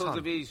takers because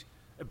of his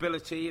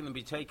ability, and there'll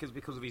be takers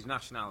because of his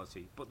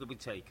nationality. But there'll be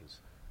takers.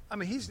 I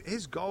mean,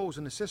 his goals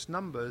and assist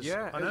numbers,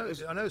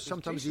 I know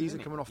sometimes he's easy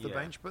coming off the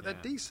bench, but they're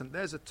decent.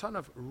 There's a ton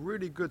of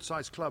really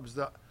good-sized clubs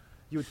that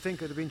you would think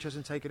would be interested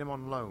in taking him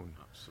on loan.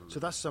 Absolutely. So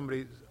that's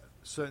somebody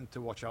certain to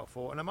watch out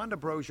for. And Amanda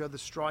Broja, the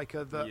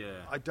striker, that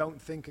I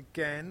don't think,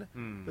 again,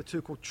 the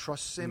Tuchel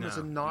trusts him as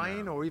a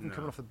 9 or even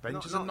coming off the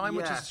bench as a 9,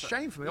 which is a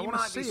shame for me. I want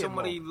to see him. He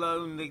might be somebody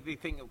loan they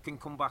think can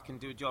come back and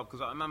do a job.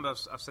 Because I remember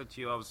I've said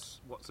to you, I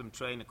was watched them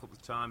train a couple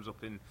of times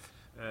up in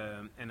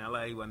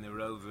LA when they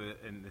were over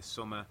in the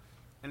summer.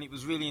 And it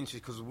was really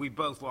interesting because we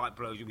both like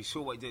Broja. We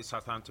saw what he did at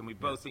Southampton. We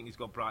both think he's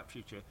got a bright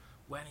future.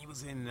 When he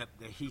was in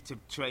the heat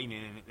of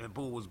training and the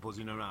ball was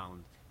buzzing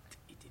around,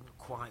 he didn't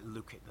quite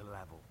look at the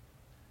level.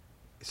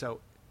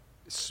 So,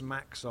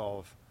 smacks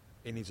of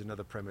he needs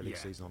another Premier League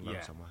season on loan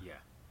somewhere.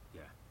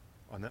 Yeah.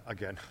 And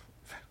again,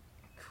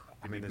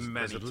 I mean,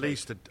 there's at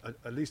least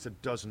a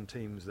dozen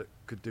teams that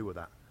could do with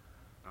that.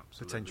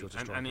 Absolutely. Potential to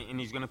strike. And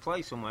he's going to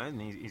play somewhere, and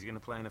he's going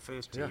to play in a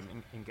first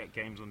team and get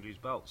games under his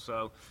belt.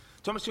 So,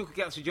 Thomas Tuchel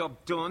gets the job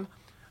done.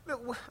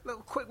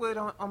 Little quick word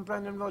on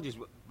Brendan Rodgers,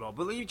 Rob.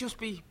 Will you just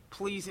be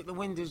pleased that the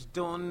window's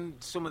done?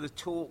 Some of the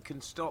talk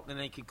can stop, and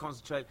they can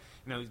concentrate.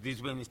 You know, there's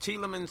been the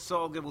Tielemans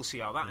saga. We'll see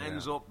how that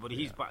ends up. But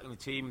he's back in the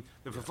team.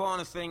 The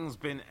Fofana thing's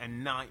been a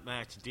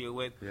nightmare to deal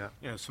with. Yeah.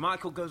 You know,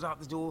 Schmeichel goes out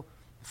the door.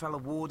 The fella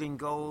Ward in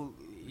goal.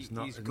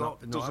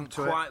 Doesn't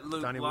quite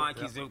look like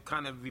he's the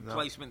kind of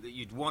replacement that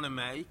you'd want to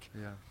make.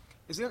 Yeah.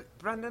 Is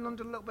Brendan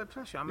under a little bit of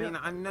pressure? I mean,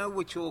 I know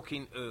we're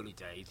talking early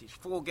days. It's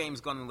 4 games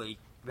gone in the league.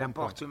 They're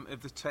bottom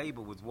of the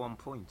table with 1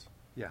 point.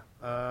 Yeah.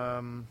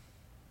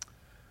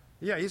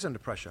 He's under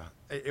pressure.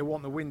 He'll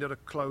want the window to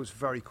close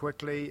very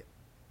quickly,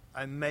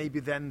 and maybe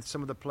then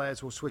some of the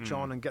players will switch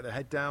on and get their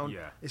head down.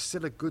 Yeah. It's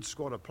still a good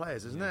squad of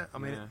players, isn't it? I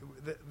mean,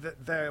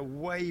 they're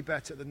way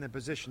better than their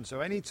position.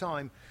 So any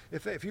time,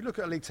 if you look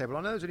at a league table,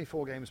 I know there's only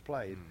 4 games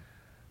played,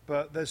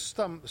 but there's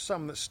some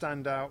that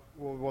stand out.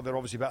 Well, they're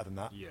obviously better than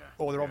that. Yeah.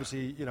 Or they're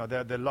obviously,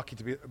 they're lucky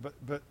to be.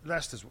 But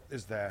Leicester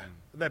is there.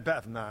 They're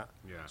better than that.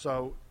 Yeah.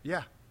 So he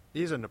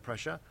is under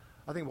pressure.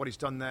 I think what he's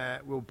done there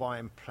will buy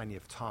him plenty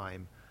of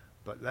time.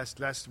 But let's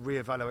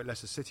reevaluate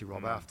Leicester City,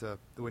 Rob, after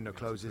the window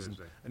closes and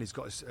he's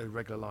got a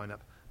regular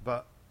lineup.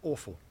 But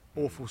awful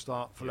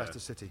start for Leicester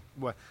City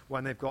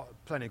when they've got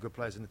plenty of good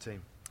players in the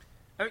team.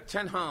 Erik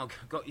ten Hag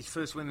got his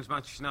first win as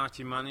Manchester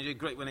United manager.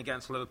 Great win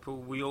against Liverpool.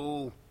 We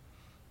all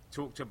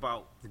talked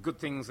about the good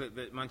things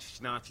that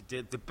Manchester United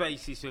did, the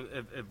basis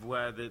of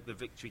where the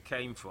victory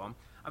came from.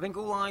 I think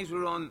all eyes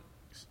were on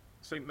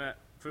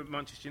for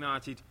Manchester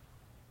United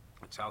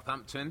at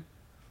Southampton,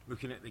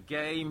 looking at the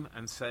game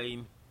and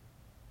saying,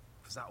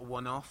 was that a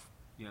one-off?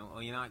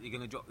 Are United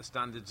going to drop the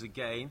standards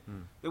again?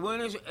 They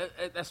weren't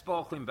at their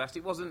sparkling best.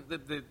 It wasn't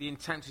the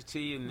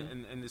intensity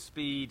and the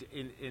speed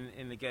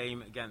in the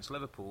game against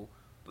Liverpool,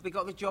 but they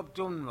got the job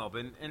done,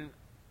 Robin. And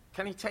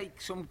can he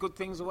take some good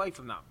things away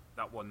from that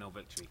 1-0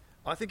 victory?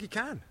 I think he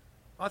can.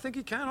 I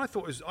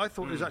thought it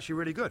was actually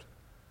really good.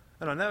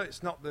 And I know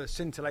it's not the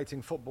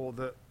scintillating football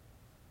that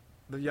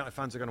the United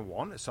fans are going to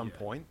want at some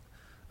point.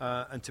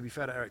 And to be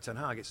fair to Erik ten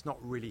Hag, it's not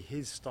really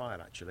his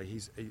style, actually.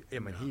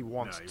 He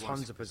wants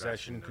tons of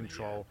possession,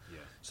 control.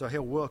 So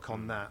he'll work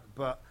on that.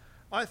 But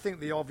I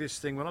think the obvious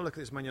thing, when I look at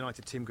this Man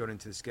United team going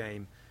into this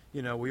game,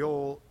 we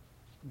all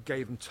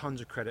gave them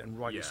tons of credit, and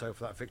rightly so,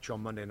 for that victory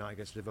on Monday night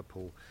against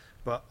Liverpool.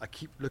 But I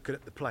keep looking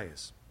at the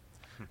players.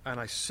 And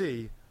I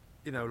see,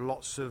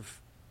 lots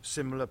of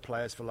similar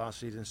players for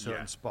last season in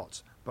certain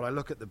spots. But I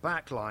look at the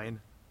back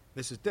line,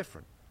 this is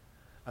different.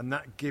 And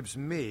that gives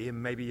me,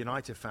 and maybe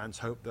United fans,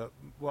 hope that,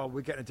 we're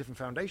getting a different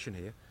foundation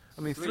here.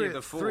 I mean, three of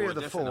the four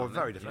are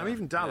very different. I mean,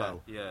 even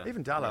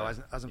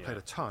Dalot hasn't played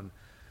a ton.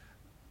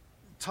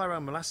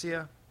 Tyrell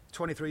Malacia,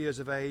 23 years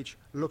of age,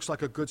 looks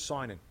like a good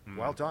signing.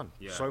 Well done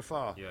so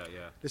far.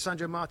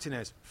 Lisandro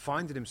Martinez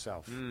finding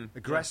himself,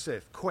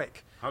 aggressive,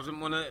 quick. Hasn't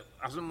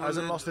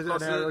lost an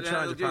aerial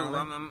challenge.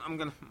 I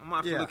might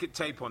have to look at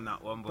tape on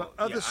that one. But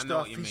other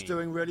stuff he's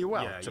doing really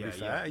well. To be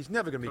fair, he's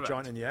never going to be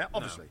giant in the air,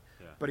 obviously.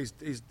 No. But he's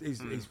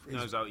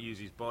knows how to use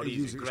his body.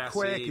 He's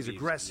quick. He's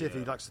aggressive.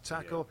 He likes to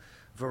tackle.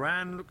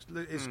 Varane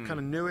is kind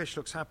of newish,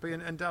 looks happy,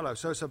 and Dello.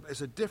 So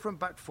it's a different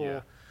back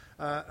four.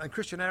 And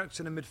Christian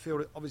Eriksen in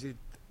midfield, obviously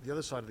the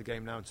other side of the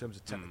game now in terms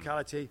of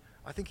technicality.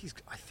 I think he's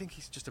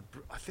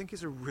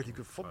a really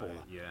good footballer.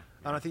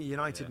 And I think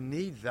United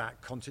need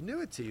that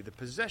continuity, the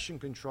possession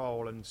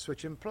control and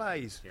switch in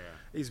plays.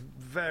 He's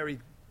very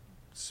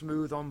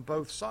smooth on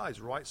both sides,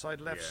 right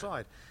side, left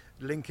side.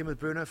 Link him with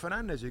Bruno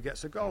Fernandes, who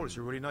gets a goal. It's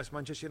a really nice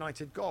Manchester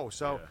United goal.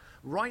 So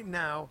right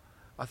now,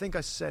 I think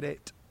I said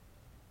it.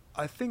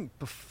 I think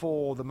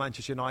before the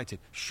Manchester United,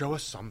 show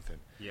us something.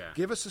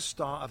 Give us a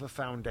start of a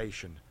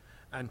foundation.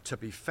 And to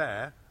be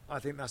fair, I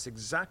think that's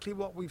exactly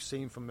what we've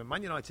seen from the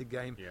Man United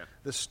game.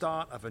 The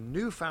start of a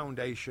new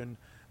foundation,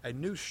 a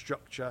new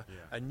structure,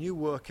 a new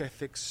work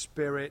ethic,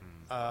 spirit,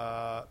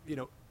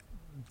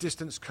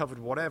 distance covered,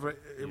 whatever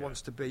it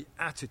wants to be,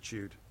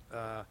 attitude.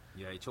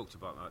 He talked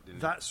about that, didn't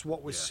he? That's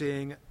what we're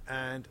seeing,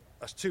 and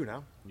that's two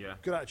now.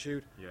 Good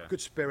attitude, good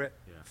spirit,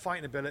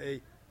 fighting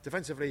ability,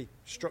 defensively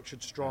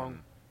structured, strong.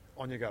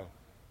 On you go.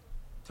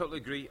 Totally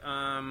agree.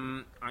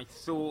 I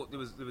thought there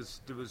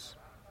was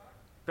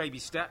baby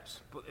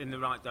steps, but in the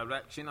right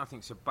direction. I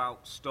think it's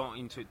about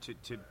starting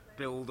to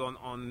build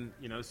on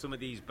some of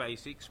these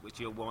basics which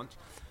you'll want.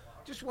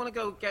 Just want to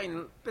go again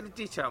a bit of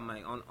detail,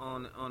 mate,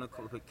 on a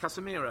couple of things.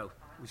 Casemiro,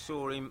 we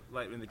saw him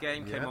later in the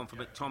game, came on for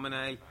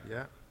McTominay.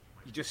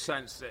 You just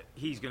sense that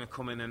he's going to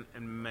come in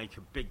and make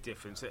a big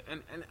difference.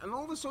 And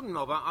all of a sudden,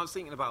 Rob, I was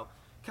thinking about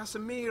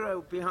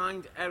Casemiro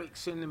behind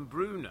Eriksen and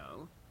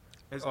Bruno.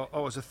 As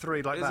a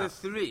three like that? As a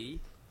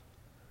three,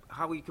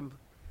 how he can...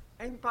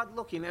 Ain't bad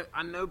looking.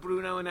 I know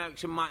Bruno and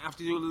Eriksen might have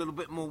to do a little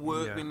bit more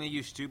work than they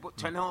used to, but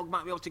Ten Hag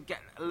might be able to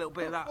get a little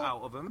bit of that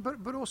out of them.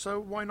 But also,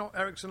 why not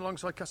Eriksen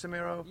alongside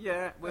Casemiro?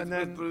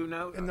 With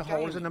Bruno. In the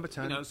hole as a number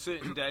 10.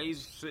 Certain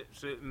days,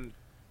 certain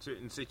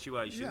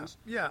situations.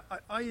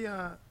 I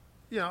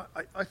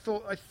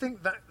think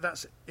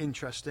that's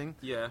interesting.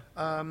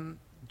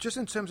 Just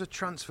in terms of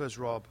transfers,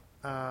 Rob,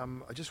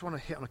 I just want to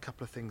hit on a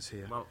couple of things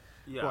here.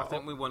 I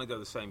think we want to go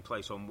the same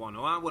place on one.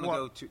 Or I want to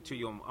go to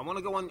your... I want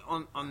to go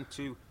on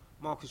to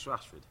Marcus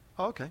Rashford.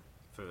 Oh, okay.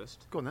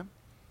 First. Go on then.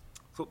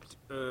 Thought,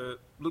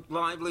 looked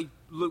lively,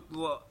 looked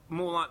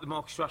more like the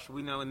Marcus Rashford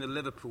we know in the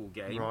Liverpool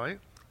game. Right.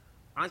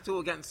 I thought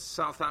against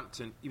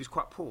Southampton, he was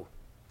quite poor.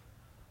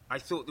 I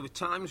thought there were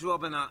times,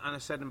 Rob, and I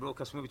said in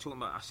broadcast when we were talking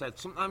about it, I said,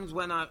 sometimes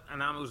when I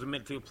was a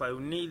midfield player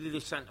who needed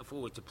a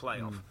centre-forward to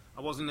play off,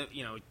 I wasn't a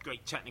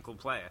great technical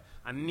player,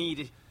 I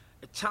needed...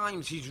 At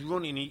times he's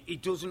running, he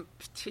doesn't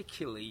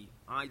particularly,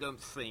 I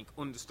don't think,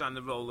 understand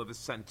the role of a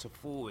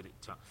centre-forward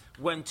at times.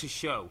 When to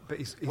show.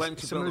 But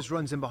some of his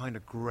runs in behind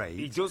are great.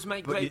 He does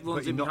make great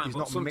runs in behind,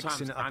 but sometimes...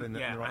 Mixing it up in the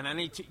right... And I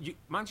need to...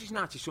 Manchester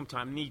United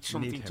sometimes need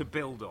something to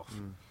build off.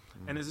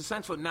 And as a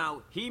centre-forward,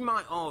 now, he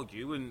might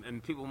argue,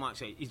 and people might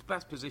say, his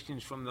best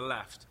position's from the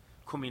left,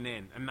 coming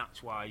in, and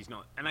that's why he's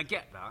not... And I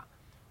get that,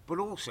 but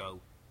also...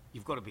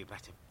 You've got to be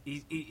better.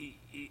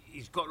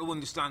 He's got to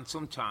understand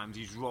sometimes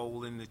his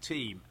role in the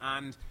team.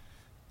 And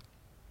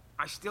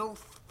I still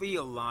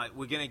feel like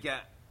we're going to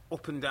get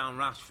up and down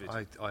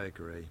Rashford. I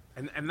agree.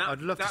 And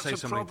I'd love to say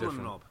something problem,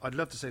 different. Rob. I'd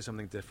love to say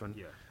something different.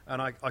 And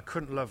I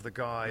couldn't love the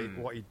guy,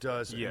 what he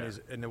does,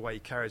 in the way he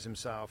carries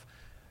himself.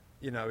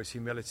 His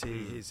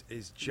humility,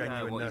 his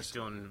genuineness.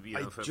 What he's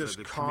done, for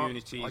the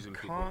communities and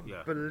people. I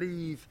can't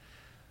believe...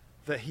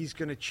 that he's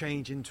going to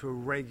change into a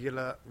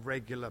regular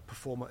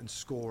performer and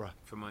scorer.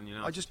 For Man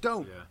United. I just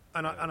don't.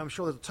 And I'm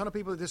sure there's a ton of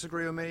people that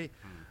disagree with me.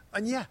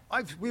 And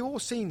we've all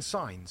seen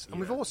signs, and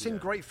we've all seen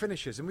great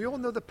finishes, and we all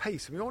know the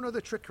pace, and we all know the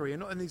trickery,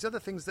 and these other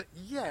things that,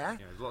 there's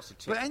lots of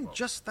tips, but then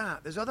just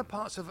that, there's other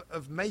parts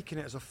of making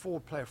it as a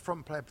forward player,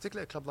 front player,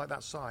 particularly a club like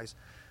that size,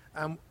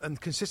 and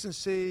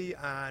consistency,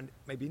 and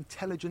maybe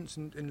intelligence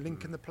in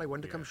linking the play,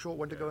 when to come short,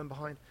 when to go in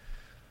behind.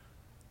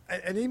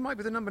 And he might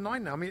be the number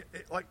 9 now. I mean,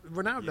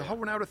 Ronaldo, the whole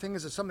Ronaldo thing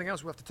is something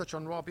else we have to touch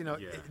on, Rob.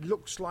 It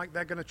looks like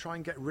they're going to try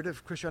and get rid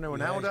of Cristiano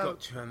Ronaldo. He's got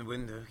to turn the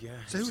window,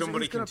 So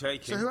somebody can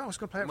take him. So who else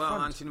can play up front?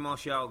 Well, Anthony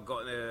Martial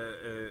got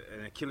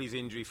an Achilles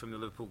injury from the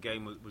Liverpool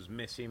game, was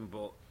missing,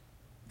 but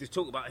there's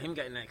talk about him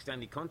getting an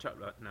extended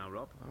contract right now,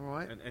 Rob. All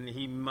right. And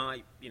he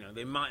might,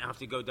 they might have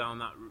to go down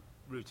that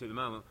route at the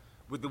moment.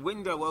 With the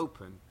window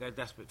open, they're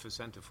desperate for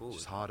centre forward.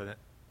 It's hard, isn't it?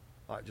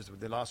 Just with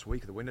the last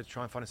week of the window to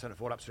try and find a centre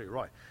forward, absolutely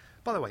right.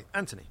 By the way,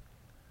 Anthony.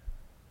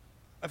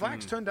 If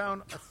Ajax turned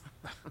down,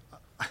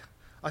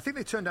 I think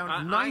they turned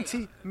down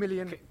 90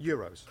 million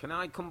euros. Can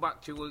I come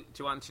back to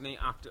Anthony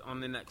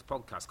on the next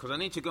podcast? Because I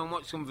need to go and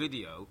watch some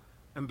video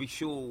and be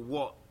sure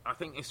what... I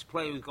think this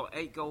player who's got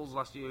 8 goals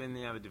last year in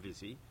the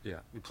Eredivisie. Yeah.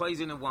 He plays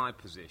in a wide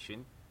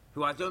position,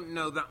 who I don't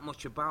know that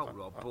much about,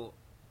 Rob, but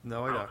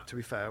No, I don't. To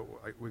be fair,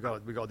 we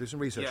got to do some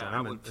research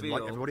on him, and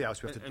like everybody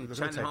else, we have to look at the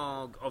tape. Ten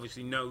Hag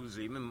obviously knows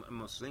him and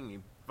must sing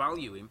him,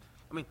 value him.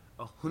 I mean,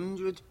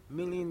 $100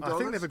 million. I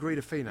think they've agreed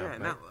a fee now. Yeah, mate.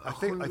 now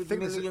 $100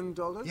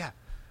 million. Yeah.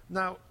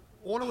 Now,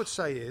 all I would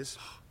say is,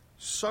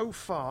 so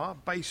far,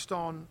 based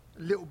on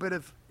a little bit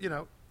of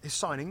his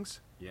signings.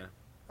 Yeah.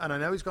 And I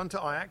know he's gone to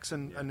Ajax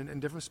and in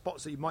different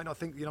spots that you might not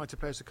think the United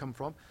players have come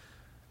from.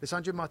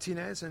 Lisandro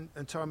Martinez and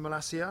Tara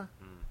Malacia,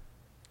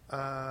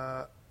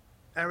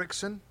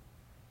 Ericsson,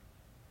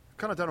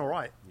 kind of done all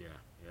right. Yeah,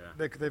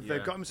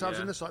 They've got themselves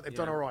in the side. They've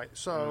done all right.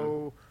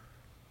 So,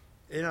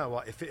 you know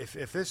what?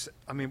 If this,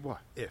 I mean, what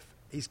if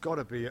he's got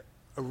to be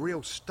a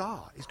real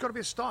star? He's got to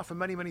be a star for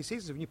many, many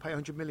seasons when you pay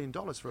 $100 million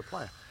for a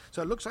player.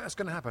 So it looks like that's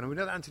going to happen. And we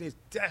know that Anthony is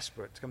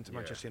desperate to come to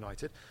Manchester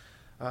United.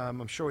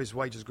 I'm sure his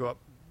wages go up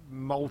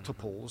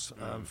multiples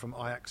from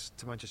Ajax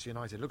to Manchester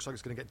United. It looks like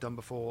it's going to get done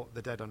before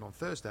the deadline on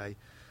Thursday.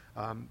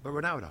 But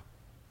Ronaldo,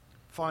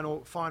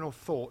 final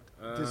thought.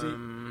 Does he?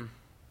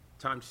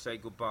 Time to say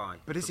goodbye.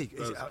 But is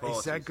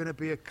there going to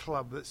be a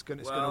club that's going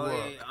to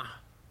work?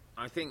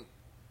 I think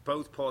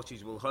both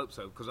parties will hope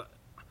so. Because I'm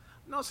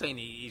not saying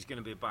he's going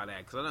to be a bad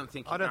egg. Because I don't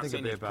think that's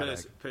in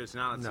his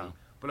personality. No.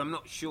 But I'm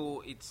not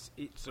sure it's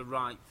the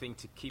right thing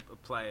to keep a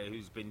player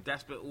who's been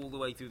desperate all the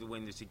way through the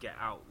window to get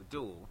out the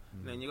door.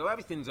 And then you go,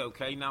 everything's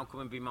okay, now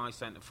come and be my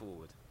centre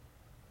forward.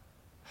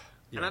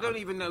 Yeah, and I don't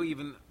even know,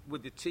 even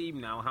with the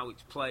team now, how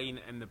it's playing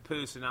and the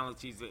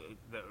personalities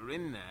that are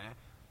in there,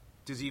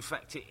 does he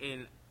affect it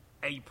in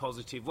a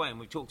positive way? And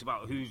we've talked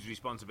about whose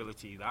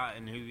responsibility that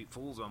and who it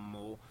falls on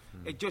more.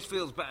 It just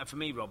feels better for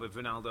me, Rob, if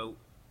Ronaldo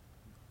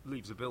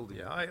leaves the building.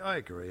 Yeah, I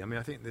agree. I mean,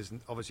 I think there's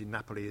obviously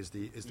Napoli is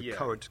the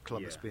current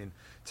club that's being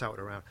touted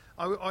around.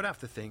 I'd have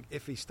to think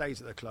if he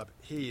stays at the club,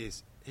 he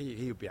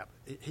would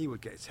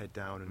get his head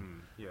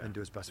down and do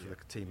his best for the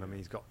team. I mean,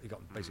 he got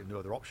basically no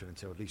other option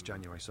until at least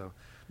January. So,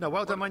 no,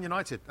 well done, Man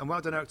United, and well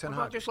done, Erik ten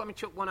Hag. Just let me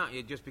chuck one at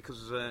you, just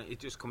because it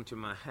just come to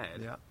my head.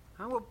 Yeah.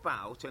 How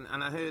about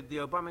and I heard the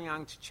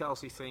Aubameyang to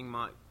Chelsea thing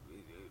might.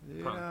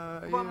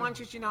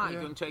 Manchester United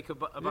going to take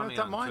Aubameyang?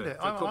 Don't mind it.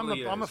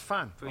 I'm a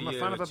fan. I'm a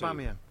fan of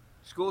Aubameyang.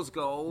 Scores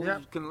goals,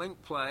 can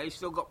link play,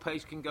 still got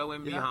pace, can go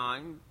in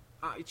behind.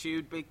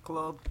 Attitude, big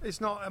club.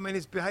 It's not. I mean,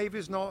 his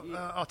behaviour's not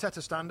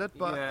Arteta standard,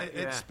 but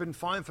it's been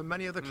fine for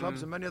many other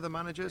clubs and many other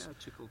managers.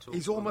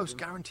 He's almost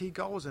guaranteed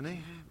goals, isn't he?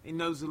 Yeah. He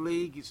knows the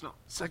league. It's not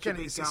such a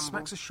big gamble. It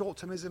smacks of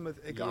short-termism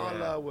with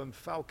Igalo and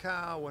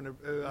Falcao and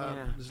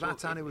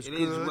Zlatan. It was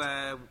good.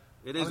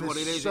 It is what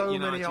it is. So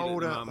many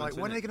older. Like,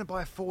 when are they going to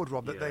buy a forward,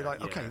 Rob? That they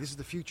like. Okay, this is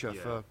the future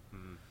for.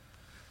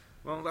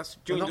 Well, that's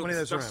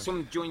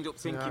some joined up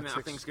thinking that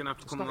I think is going to have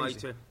to come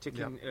later.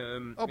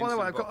 Oh, by the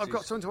way, I've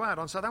got something to add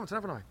on Southampton,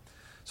 haven't I?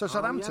 So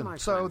Southampton. I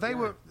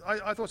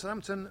thought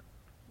Southampton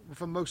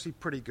were mostly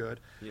pretty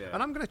good. Yeah.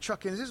 And I'm going to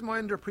chuck in. This is my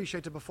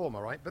underappreciated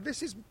performer, right? But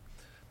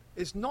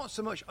it's not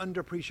so much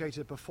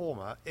underappreciated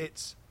performer.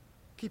 It's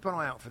keep an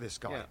eye out for this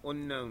guy. Yeah,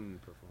 unknown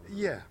performer.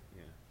 Yeah.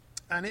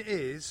 And it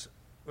is.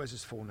 Where's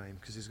his full name?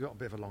 Because he's got a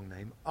bit of a long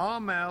name.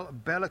 Armel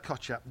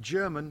Bella-Kotchap,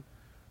 German.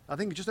 I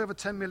think just over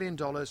 $10 million,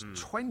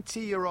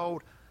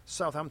 20-year-old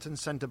Southampton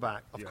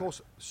centre-back. Of course,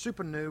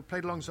 super new,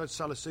 played alongside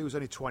Salisu, who's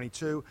only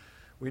 22.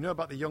 We know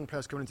about the young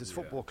players coming into this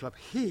football club.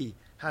 He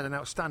had an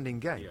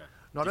outstanding game. Yeah.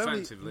 Not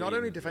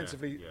only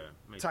defensively,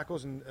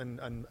 tackles,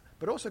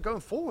 but also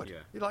going forward.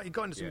 Yeah. He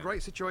got into some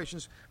great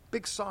situations,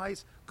 big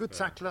size, good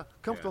tackler,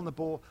 comfortable on the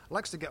ball,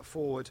 likes to get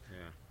forward. Yeah.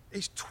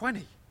 He's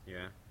 20.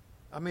 Yeah.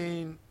 I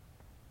mean...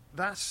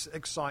 That's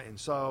exciting.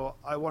 So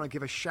I want to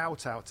give a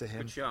shout out to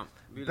him. Good shout.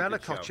 Really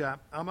Bella-Kotchap,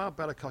 Armel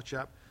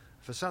Bella-Kotchap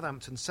for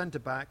Southampton, centre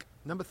back,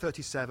 number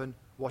 37.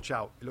 Watch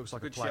out. It looks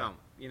like good a player. Shout.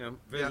 You know,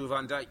 Virgil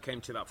van Dijk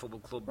came to that football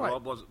club. Right.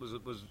 Rob was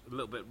a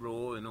little bit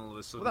raw, and all of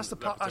a sudden. Well, that's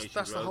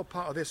the whole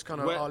part of this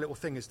kind of our little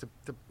thing is to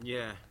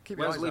keep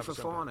your eyes out for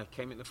something. Fofana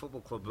came at the football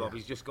club. Rob,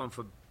 he's just gone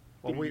for.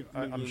 Well,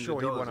 I'm sure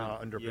he won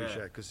our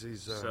underappreciated because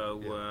he's.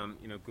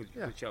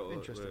 Good shout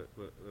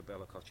with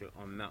Bella-Kotchap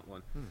on that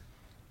one.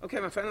 Okay,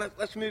 my friend,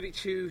 let's move it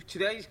to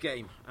today's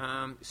game.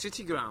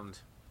 City Ground,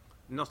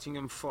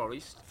 Nottingham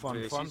Forest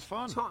versus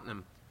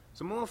Tottenham.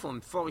 Some more fun.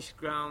 Forest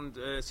Ground,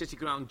 City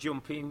Ground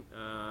jumping.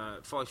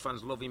 Forest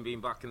fans loving being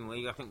back in the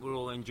league. I think we're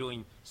all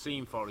enjoying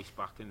seeing Forest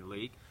back in the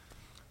league.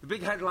 The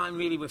big headline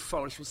really with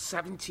Forest was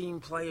 17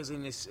 players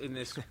in this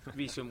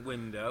recent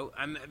window,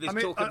 and there's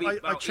talk about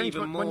I changed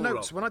even my more.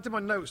 Notes. When I did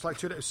my notes, like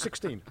 2 days, it was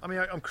 16. I mean,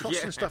 I'm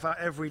crossing stuff out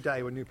every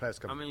day when new players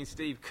come. I mean,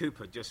 Steve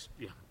Cooper just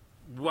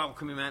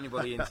welcoming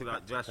anybody into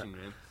that dressing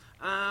room.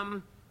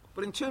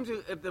 But in terms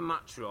of the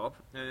match, Rob,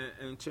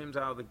 in terms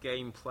of how the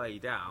game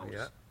played out,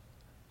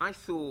 I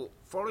thought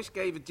Forest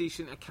gave a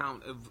decent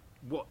account of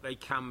what they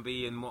can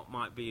be and what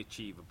might be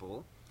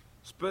achievable.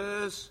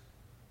 Spurs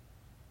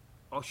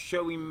are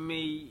showing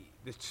me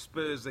the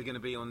Spurs they're going to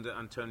be under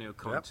Antonio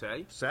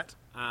Conte. Set.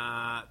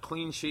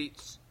 Clean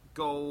sheets,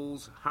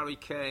 goals, Harry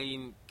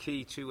Kane,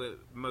 key to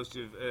most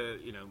of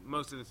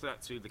the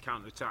threat through the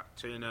counter-attack,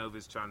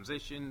 turnovers,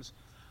 transitions.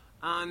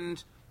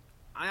 And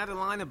I had a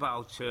line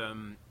about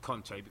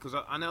Conte, because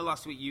I know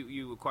last week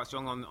you were quite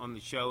strong on the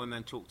show, and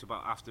then talked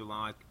about after,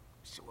 like,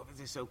 so whether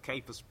this okay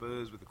for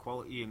Spurs with the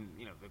quality and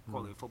the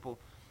quality of football,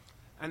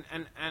 and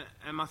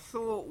my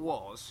thought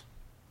was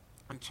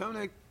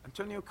Antonio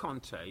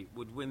Conte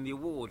would win the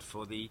award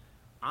for the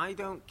I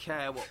don't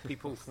care what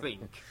people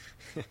think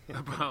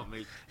about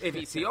me. If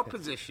it's the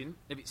opposition,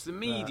 if it's the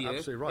media,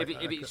 right.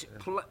 if it's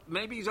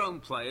maybe his own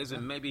players,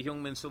 and maybe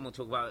Heung-min Son will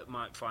talk about it,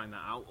 might find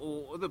that out,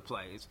 or other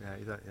players.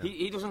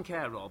 He doesn't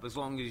care, Rob, as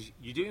long as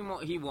you're doing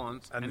what he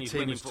wants and he's the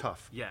team winning is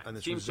tough. Yeah, and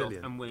it's team's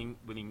resilient tough and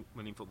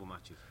winning football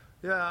matches.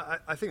 Yeah,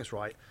 I think it's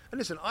right. And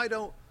listen, I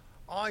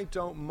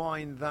don't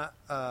mind that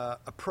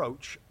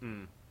approach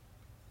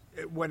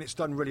when it's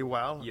done really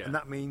well, and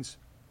that means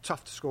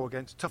tough to score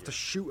against, tough to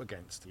shoot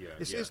against.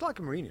 It's like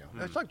a Mourinho.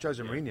 It's like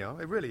Jose Mourinho.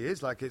 It really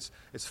is. Like it's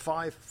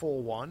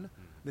 5-4-1.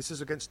 This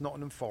is against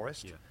Nottingham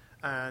Forest.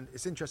 And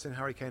it's interesting,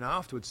 Harry Kane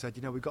afterwards said,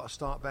 we've got to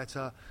start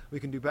better. We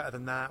can do better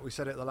than that. We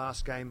said it the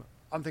last game.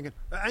 I'm thinking,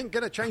 it ain't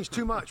going to change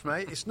too much,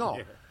 mate. It's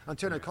not.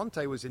 Antonio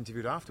Conte was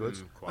interviewed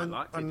afterwards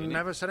and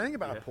never said anything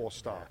about a poor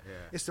start.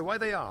 It's the way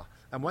they are.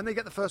 And when they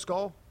get the first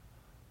goal,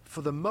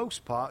 for the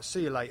most part,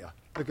 see you later.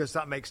 Because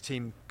that makes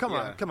team come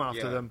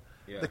after them.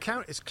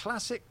 It's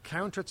classic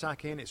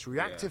counter-attacking. It's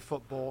reactive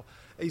football.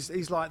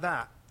 He's like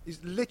that.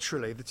 He's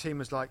literally, the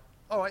team is like,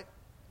 all right,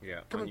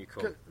 come on,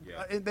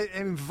 they're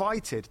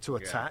invited to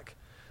attack,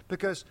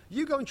 because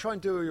you go and try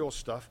and do your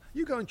stuff.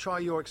 You go and try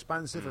your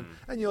expansive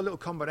and your little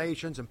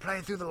combinations and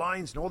playing through the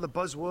lines and all the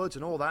buzzwords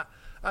and all that.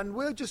 And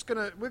we're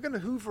gonna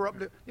hoover up.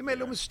 You made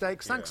little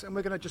mistakes, thanks, and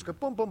we're gonna just go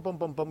boom, boom, boom,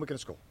 boom, boom. We're gonna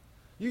score.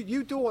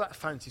 You do all that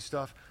fancy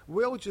stuff.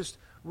 We'll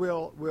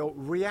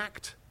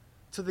react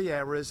to the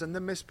errors and the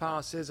missed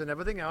passes and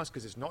everything else,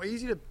 because it's not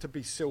easy to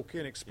be silky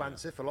and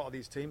expansive for a lot of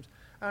these teams.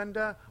 And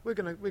we're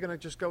gonna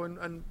just go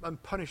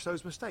and punish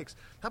those mistakes.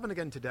 Happened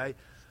again today.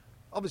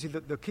 Obviously,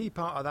 the key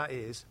part of that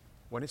is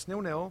when it's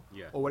 0-0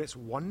 or when it's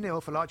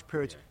 1-0 for large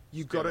periods,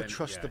 you've got to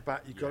trust the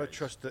back. You've got to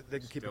trust that they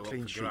can keep a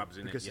clean sheet,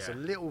 because it's a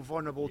little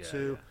vulnerable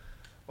to.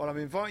 Well, I'm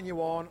inviting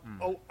you on.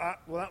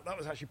 That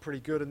was actually pretty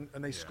good,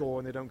 and they score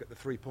and they don't get the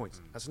 3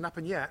 points. Hasn't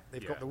happened yet.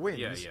 They've got the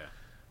wins,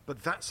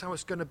 but that's how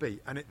it's going to be,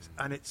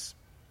 and it's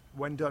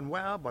when done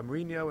well by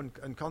Mourinho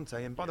and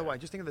Conte. And by the way,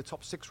 just think of the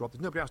top six, Rob.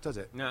 Nobody else does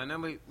it. No,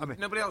 nobody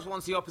else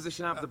wants the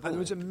opposition out of the ball. And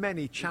there's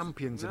many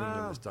champions in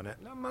England that's done it.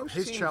 No, most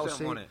His teams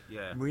Chelsea, don't want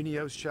it.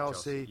 Mourinho's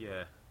Chelsea.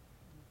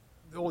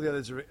 All the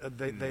others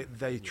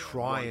they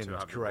try and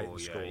create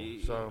and score.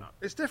 So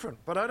it's different,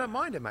 but I don't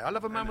mind it, mate. I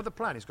love a man with a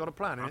plan. He's got a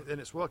plan, and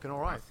it's working all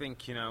right. I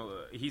think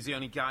he's the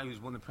only guy who's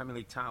won the Premier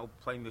League title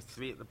playing the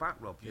three at the back,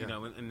 Rob.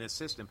 In this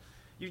system,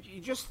 you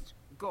just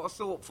got a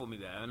thought for me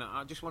there, and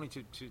I just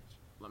wanted to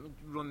let me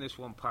run this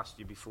one past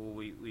you before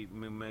we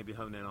maybe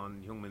hone in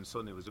on Heung-min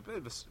Son. It was a bit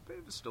of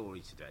a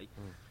story today.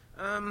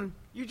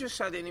 You just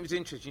said it, and it was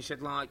interesting. You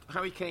said, like,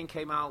 Harry Kane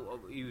came out,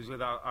 he was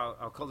with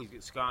our colleagues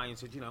at Sky, and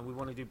said, we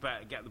want to do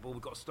better, get the ball,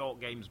 we've got to start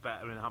games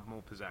better and have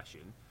more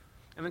possession.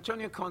 And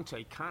Antonio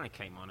Conte kind of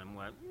came on and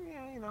went,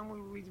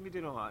 we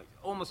did all right.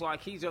 Almost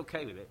like he's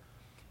okay with it.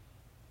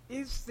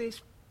 Is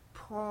this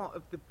part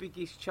of the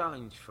biggest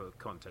challenge for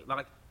Conte?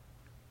 Like,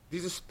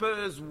 there's a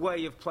Spurs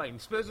way of playing.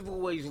 Spurs have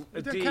always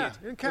adhered. He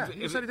didn't care.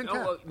 You said he didn't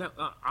care. No,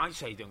 I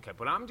say he don't care.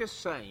 But I'm just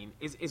saying,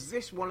 is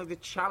this one of the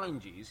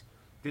challenges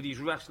that he's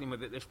wrestling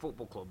with at this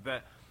football club?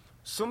 That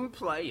some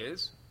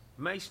players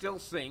may still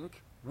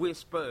think we're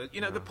Spurs. The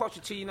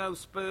Pochettino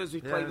Spurs, we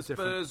play the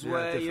Spurs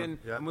way and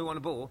we want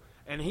a ball.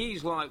 And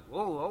he's like,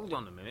 oh, hold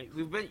on a minute.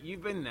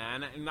 You've been there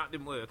and that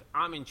didn't work.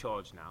 I'm in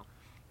charge now.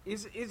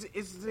 Is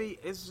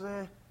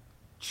the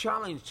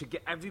challenge to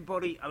get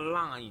everybody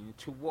aligned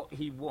to what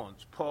he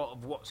wants part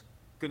of what's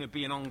going to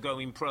be an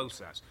ongoing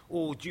process,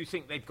 or do you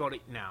think they've got it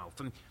now?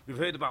 We've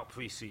heard about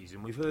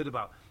pre-season, we've heard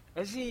about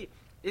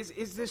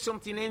is there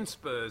something in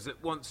Spurs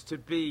that wants to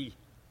be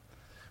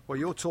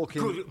you're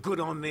talking good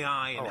on the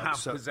eye and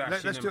have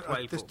possession and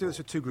play let's do this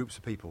with two groups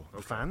of people.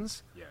 The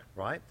fans,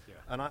 right?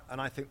 And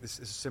I think this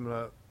is a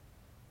similar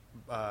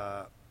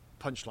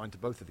punchline to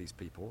both of these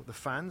people. The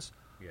fans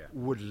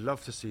would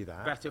love to see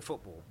that. Better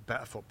football.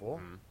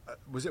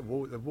 Was it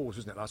the Wolves,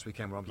 wasn't it, last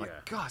weekend, where I was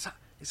like, God,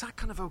 is that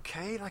kind of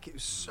okay? Like, it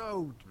was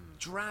so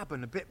drab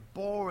and a bit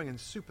boring and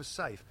super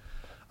safe.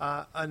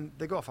 And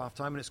they go off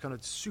half-time and it's kind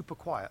of super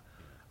quiet.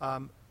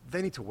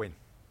 They need to win.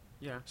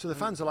 So the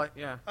fans are like,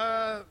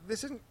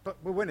 this isn't, but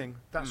we're winning.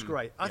 That's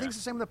great. I think it's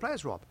the same with the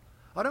players, Rob.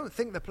 I don't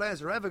think the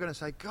players are ever going to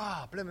say,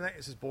 God,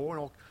 this is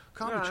boring, or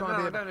can't we try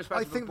and be...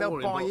 I think they'll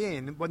buy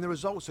in when the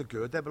results are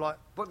good. They'll be like...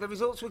 But the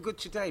results were good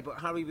today, but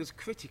Harry was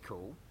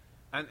critical,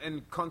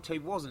 and Conte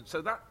wasn't.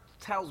 So that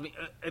tells me,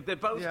 if they're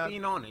both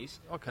being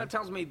honest, that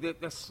tells me that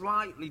they're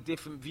slightly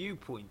different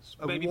viewpoints.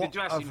 Maybe the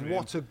dressing room. Of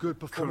what a good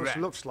performance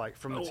looks like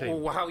from the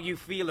team. Or how you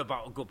feel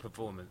about a good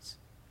performance.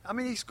 I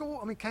mean,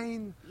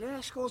 Kane...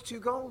 Yeah, scores 2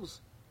 goals.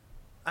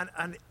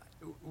 And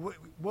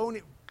won't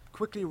it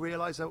quickly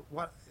realised that,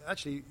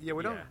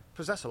 we don't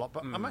possess a lot,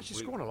 but I'm actually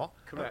scoring a lot.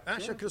 Correct. I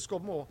could have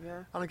scored more. Yeah.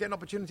 And I'm getting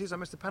opportunities. I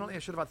missed a penalty. I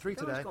should have had 3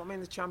 today. He's got him in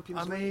the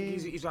Champions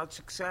League. He's had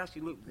success.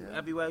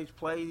 Everywhere he's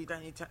played,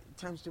 he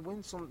tends to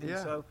win something.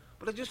 Yeah. So,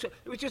 but it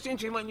was just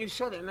interesting when you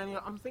said it, and then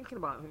I'm thinking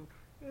about it.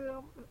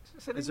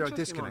 Is there a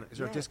disconnect? Is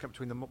there a disconnect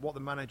between what the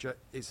manager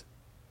is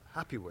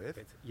happy with,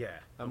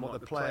 and what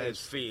the players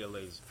feel?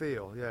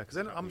 Yeah, because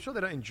I'm sure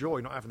they don't enjoy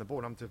not having the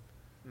ball.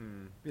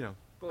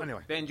 But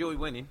anyway, they enjoy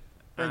winning.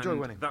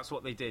 That's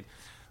what they did.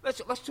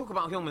 Let's talk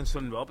about Heung-min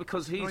Son, Rob,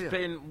 because he's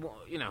been,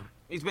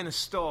 he's been a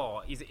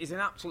star. He's an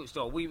absolute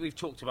star. We've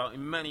talked about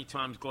him many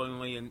times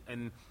glowingly,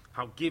 and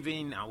how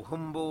giving, how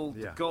humble,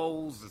 the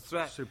goals, the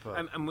threat, superb.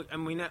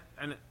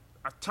 And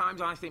at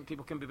times I think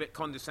people can be a bit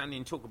condescending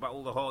and talk about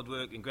all the hard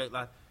work and great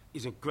lad.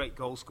 He's a great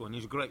goal scorer and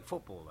he's a great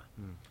footballer.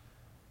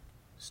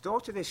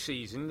 Start of this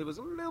season, there was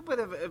a little bit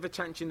of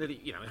attention that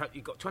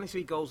he got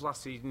 23 goals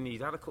last season.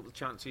 He'd had a couple of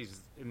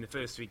chances in the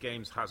first 3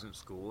 games, hasn't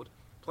scored.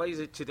 Plays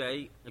it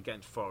today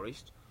against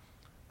Forest,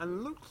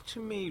 and looked to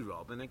me,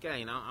 Rob. And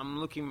again, I'm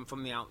looking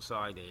from the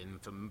outside in,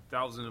 from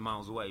thousands of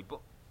miles away,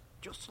 but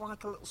just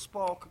like a little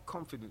spark of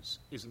confidence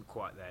isn't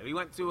quite there. He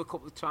went through a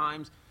couple of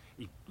times.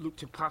 He looked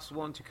to pass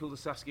one to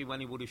Kulusevski when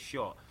he would have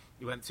shot.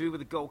 He went through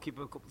with the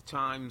goalkeeper a couple of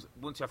times.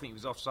 Once I think he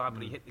was offside,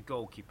 but he hit the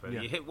goalkeeper.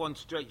 He hit one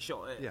straight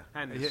shot at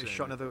Henderson. He hit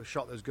another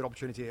shot that was a good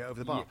opportunity over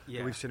the bar.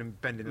 We've seen him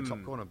bend in the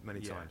top corner many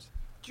times.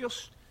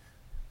 Just,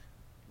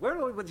 where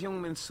are we with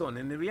Heung-min Son?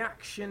 And the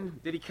reaction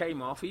that he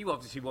came off, he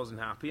obviously wasn't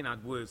happy and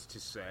had words to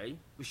say.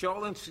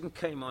 Richarlison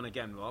came on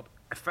again, Rob,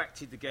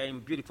 affected the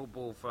game. Beautiful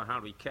ball for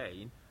Harry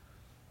Kane.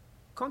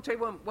 Conte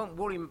won't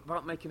worry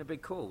about making a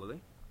big call, will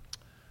he?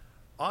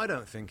 I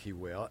don't think he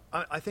will.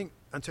 I think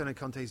Antonio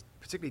Conte is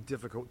particularly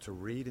difficult to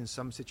read in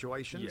some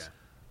situations.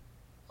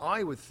 Yeah.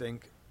 I would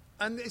think,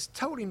 and it's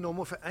totally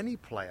normal for any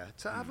player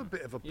to have a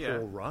bit of a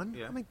poor run.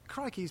 Yeah. I mean,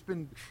 crikey, he's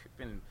been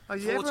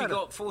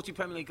 40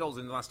 Premier League goals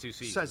in the last 2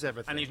 seasons. Says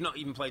everything. And he's not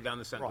even played down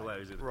the central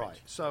areas of the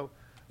pitch. So,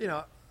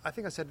 I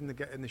think I said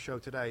in the show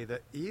today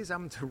that he is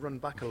having to run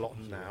back a lot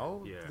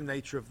now. Yeah. The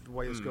nature of the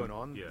way it's going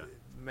on. Yeah.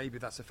 Maybe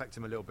that's affected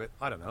him a little bit.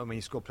 I don't know. I mean,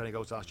 he scored plenty of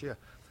goals last year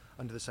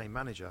under the same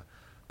manager.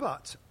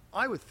 But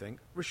I would think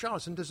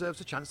Richarlison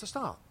deserves a chance to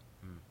start.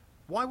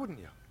 Why wouldn't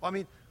you? I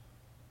mean,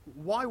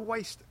 why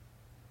waste...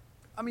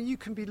 I mean, you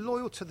can be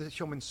loyal to the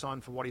Heung-min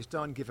Son for what he's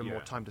done, give him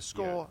more time to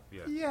score.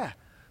 Yeah.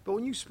 But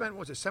when you spent,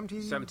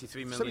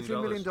 $73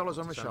 million on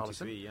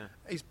Richarlison,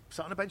 he's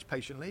sat on the bench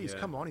patiently, he's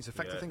come on, he's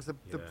affected things.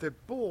 The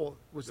ball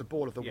was the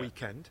ball of the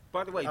weekend.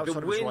 By the way,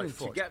 the win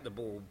to get the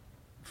ball,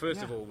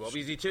 first of all, Rob,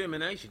 his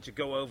determination to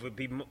go over,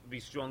 be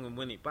strong and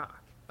win it back.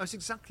 That's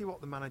exactly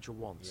what the manager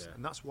wants,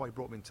 and that's why he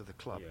brought him into the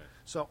club.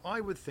 So I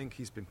would think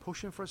he's been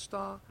pushing for a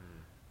start.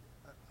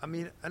 I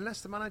mean,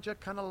 unless the manager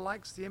kind of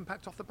likes the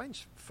impact off the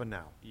bench for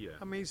now.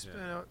 I mean,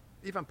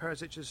 Ivan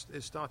Perisic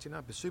is starting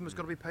now. Bissouma's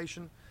got to be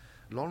patient.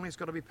 Longley's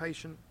got to be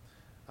patient.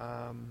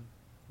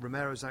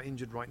 Romero's out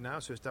injured right now,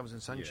 so it's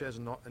Davinson Sanchez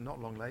and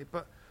not Longley.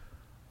 But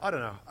I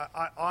don't know.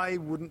 I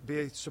wouldn't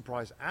be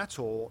surprised at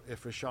all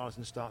if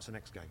Richarlison starts the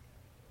next game.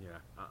 Yeah,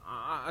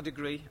 I'd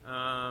agree.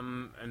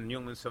 And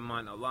Heung-min Son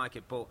might not like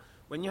it, but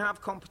when you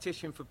have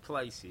competition for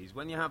places,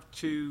 when you have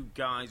 2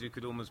 guys who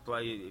could almost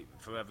play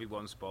for every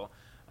one spot,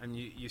 and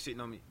you're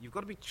sitting on, you've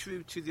got to be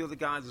true to the other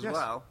guys as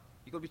well.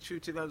 You've got to be true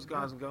to those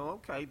guys and go,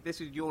 okay,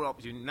 this is your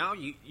opportunity. Now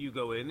you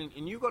go in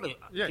and you've got to.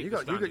 Yeah, you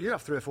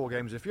have 3 or 4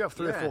 games. If you have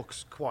 3 or 4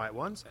 quiet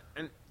ones,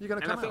 you're going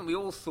to come out. And I think we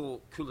all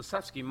thought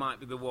Kulusevski might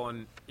be the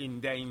one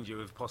in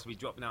danger of possibly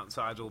dropping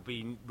outside or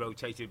being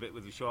rotated a bit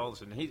with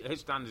Richarlison.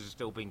 His standards have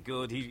still been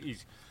good.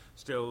 He's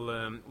still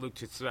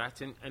looked a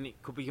threat, and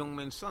it could be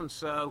Heung-min Son.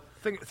 So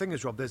thing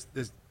is, Rob, there's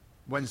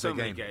Wednesday so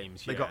many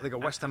games. They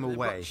got West Ham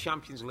away. They've got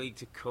Champions League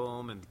to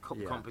come and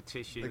cup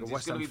competition. They got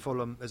West Ham,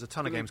 Fulham. There's a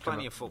ton of games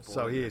coming. Of football.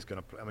 So he is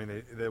going to. I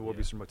mean, there will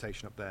be some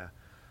rotation up there.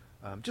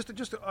 I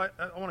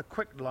want a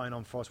quick line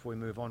on Forest before we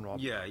move on, Rob.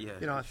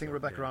 I think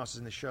Rebecca asked us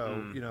in the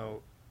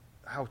show.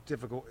 How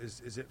difficult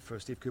is it for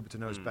Steve Cooper to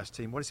know his best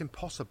team? Well, it's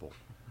impossible.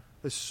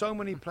 There's so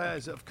many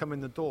players that have come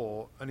in the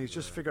door, and he's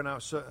just figuring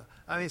out certain.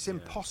 I mean, it's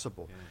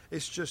impossible.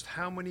 It's just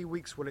how many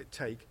weeks will it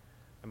take?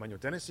 Emmanuel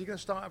Dennis, is he going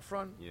to start up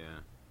front?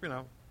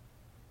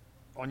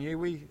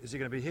 Onyewui, is it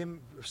going to be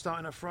him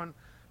starting up front?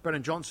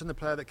 Brennan Johnson, the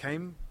player that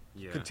came,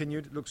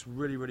 continued, looks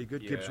really, really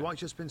good. Gibbs White's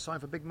just been signed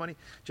for big money.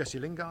 Jesse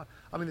Lingard.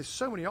 I mean, there's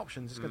so many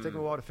options. It's going to take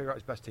him a while to figure out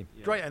his best team.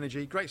 Great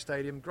energy, great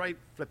stadium, great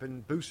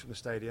flipping boost from the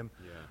stadium.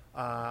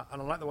 And I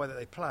like the way that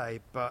they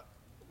play, but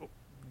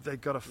they've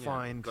got to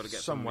find got to get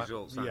somewhere.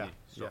 Some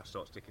results,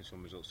 start sticking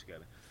some results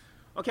together.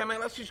 Okay, mate,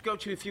 let's just go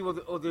to a few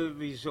other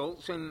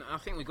results, and I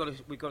think we've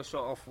got to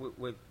start off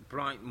with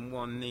Brighton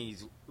 1,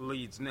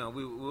 Leeds 0.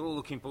 We're all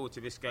looking forward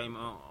to this game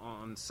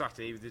on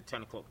Saturday with the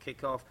 10 o'clock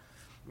kickoff.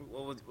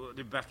 We'll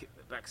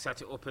back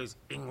set it up as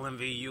England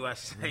v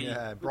USA.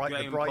 Yeah,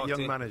 bright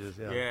young managers.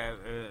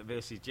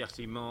 Versus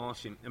Jesse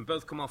Marsh, and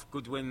both come off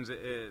good wins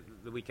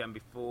the weekend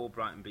before.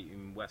 Brighton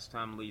beating West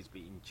Ham, Leeds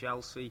beating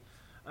Chelsea.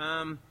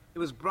 It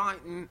was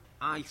Brighton,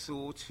 I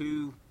thought,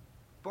 who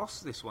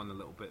bossed this one a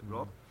little bit,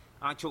 Rob.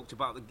 I talked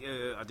about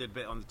I did a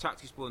bit on the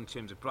tactics board in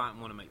terms of Brighton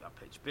want to make that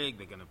pitch big.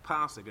 They're going to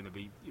pass. They're going to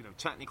be,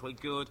 technically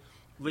good.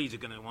 Leeds are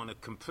going to want to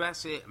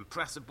compress it and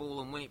press the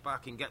ball and win it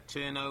back and get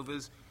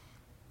turnovers.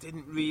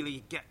 Didn't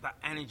really get that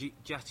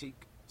energetic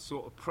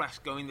sort of press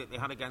going that they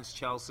had against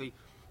Chelsea.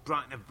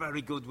 Brighton are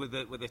very good with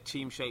a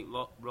team-shaped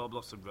Rob,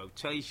 lots of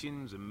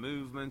rotations and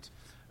movement.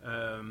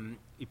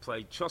 He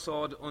played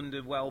Trossard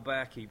under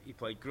Welbeck. He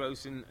played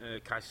Gross and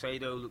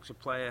Caicedo looks a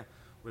player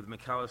with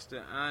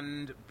McAllister.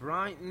 And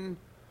Brighton,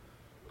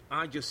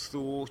 I just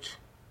thought,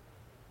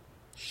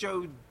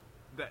 showed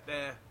that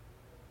they're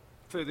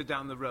further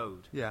down the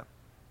road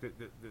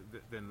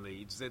than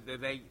Leeds.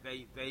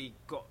 They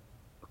got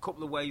a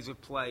couple of ways of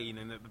playing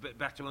and a bit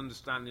better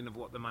understanding of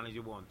what the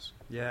manager wants.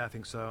 Yeah, I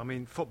think so. I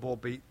mean, football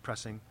beat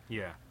pressing.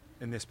 Yeah.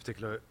 In this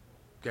particular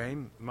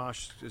game,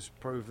 Marsh has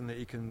proven that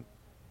he can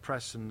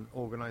press and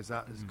organise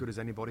that as good as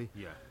anybody.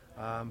 Yeah.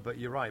 But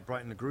you're right,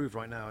 Brighton the groove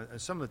right now,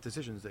 and some of the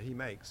decisions that he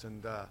makes,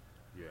 and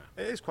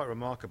it is quite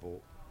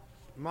remarkable.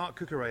 Mark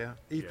Cucurella,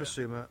 Yves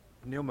Bissouma,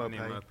 Neil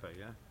Maupay.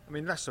 Yeah. I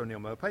mean, less so Neil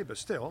Maupay, but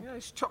still. Yeah,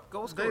 he's top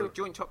goal scorer,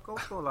 joint top goal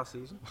scorer last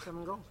season,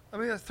 7 goals. I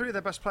mean, 3 of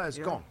their best players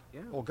gone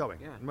or going.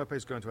 Yeah.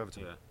 Maupay's going to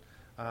Everton.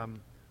 Yeah.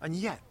 And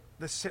yet,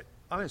 they sit.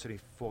 I mean, it's only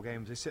 4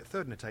 games. They sit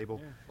 3rd in the table.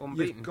 Yeah.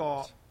 Unbeaten. You've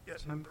got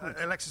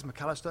Alexis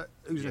McAllister,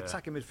 who's an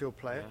attacking midfield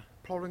player,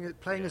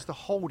 playing as the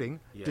holding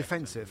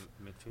defensive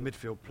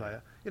midfield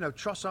player.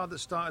 Trossard that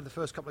started the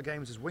first couple of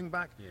games as wing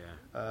back.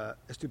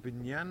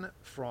 Estupinian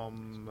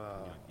from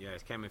he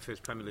came in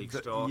first Premier League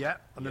start. Yeah,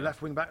 and the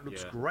left wing back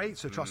looks great.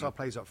 So Trossard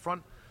plays up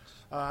front.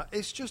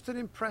 It's just an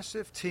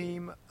impressive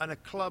team and a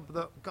club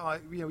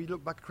that you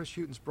look back at Chris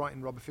Hughton's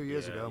Brighton, Rob, a few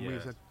years ago, and we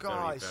said,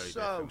 "Guys,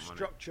 so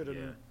structured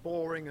and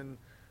boring and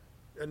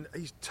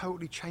he's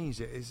totally changed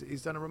it.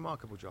 He's done a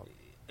remarkable job."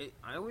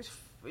 I always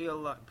feel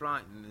like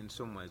Brighton, in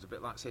some ways, a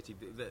bit like City,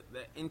 they're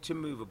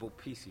intermovable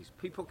pieces.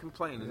 People can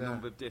play in a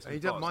number of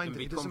different parts.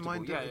 He doesn't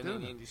mind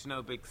it's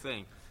no big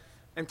thing.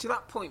 And to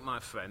that point, my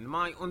friend,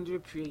 my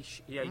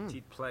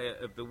underappreciated player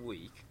of the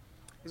week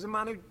is a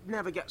man who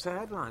never gets the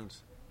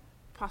headlines.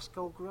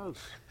 Pascal Gross.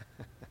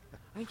 I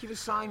think he was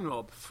signed,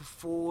 Rob,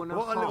 for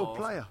What a little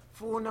player.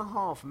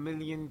 $4.5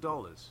 million.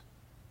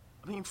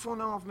 I mean,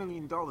 $4.5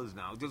 million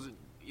now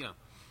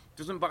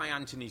doesn't buy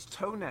Anthony's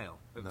toenail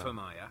from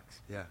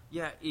Ajax.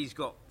 Yeah, he's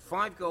got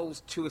 5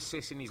 goals, 2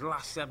 assists in his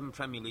last 7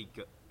 Premier League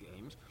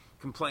games.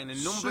 Can play in a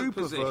number of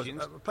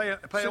positions. Play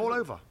all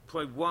over.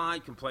 Play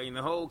wide, can play in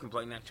the hole, can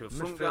play next to a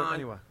front midfield guy.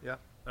 Anywhere. Yeah.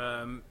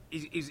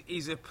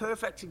 He's a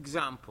perfect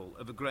example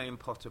of a Graham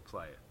Potter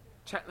player.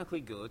 Technically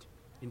good,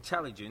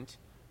 intelligent,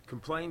 can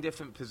play in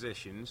different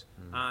positions,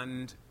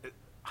 and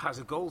has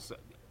a goal threat.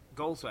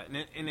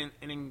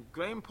 And in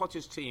Graham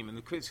Potter's team, and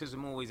the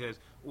criticism always is,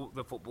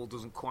 the football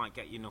doesn't quite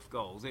get you enough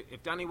goals.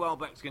 If Danny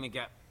Welbeck's going to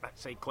get,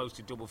 let's say, close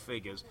to double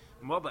figures,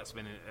 and Welbeck's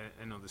been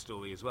another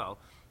story as well,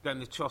 then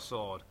the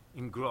Trossard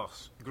and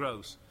Gross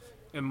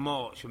and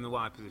March from the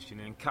wide position,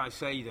 and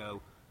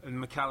Caicedo and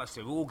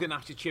McAllister are all going to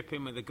have to chip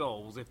in with the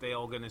goals if they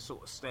are going to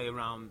sort of stay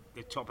around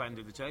the top end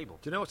of the table.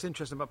 Do you know what's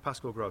interesting about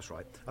Pascal Gross,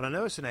 right? And I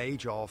know it's an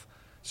age of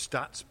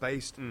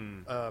stats-based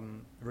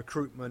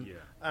recruitment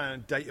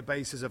and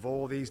databases of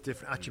all these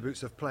different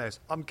attributes of players.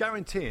 I'm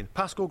guaranteeing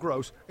Pascal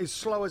Gross is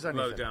slow as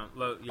anything.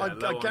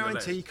 I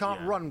guarantee he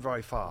can't run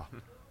very far.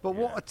 But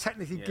what a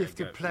technically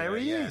gifted player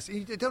he is.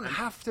 He don't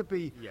have to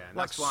be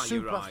like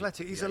super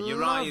athletic. He's a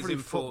lovely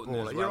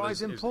footballer. Your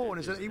eye's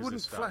important. He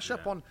wouldn't flash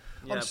up on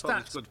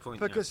stats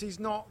because he's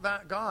not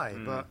that guy.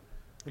 But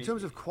in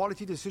terms of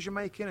quality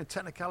decision-making and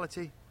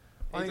technicality,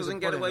 he doesn't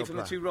get away from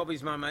the 2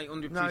 Robbies, my mate.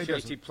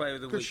 Underappreciated player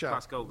of the week,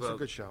 Pascal Gross.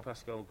 Good shout.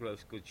 Pascal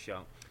Gross, good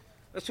shout.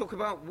 Let's talk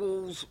about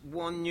Wolves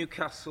 1,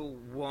 Newcastle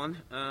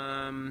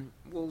 1.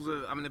 Wolves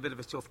are having a bit of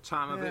a tough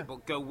time of it,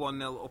 but go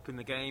 1-0 up in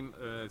the game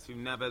through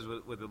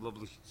Neves with a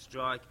lovely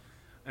strike.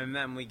 And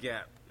then we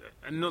get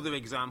another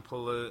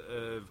example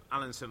of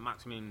Alan St.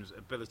 Maximin's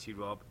ability,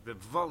 Rob. The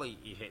volley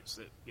he hits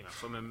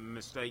from a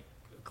mistake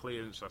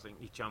clearance, I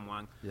think, Ichan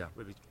Wang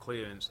with a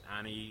clearance.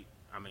 And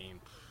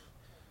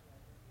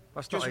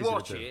just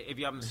watch it if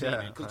you haven't seen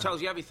it, because it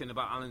tells you everything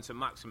about Alan St.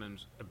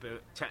 Maximin's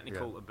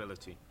technical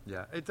ability.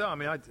 Yeah, it does. I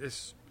mean,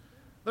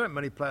 there aren't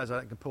many players I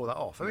think can pull that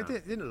off. I mean,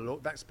 it didn't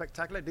look that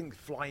spectacular. It didn't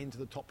fly into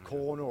the top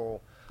corner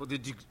But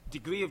the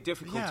degree of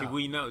difficulty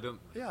we know, don't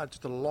we? Yeah,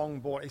 just a long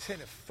ball. He's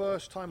hitting it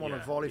first time on a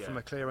volley from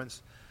a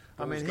clearance.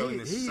 I mean, he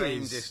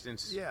is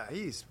distance. Yeah,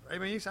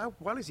 how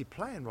well is he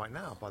playing right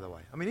now? By the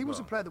way, I mean, he was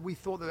a player that we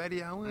thought that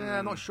Eddie Howe.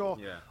 I'm not sure.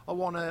 Yeah. I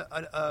want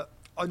a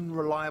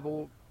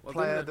unreliable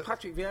player.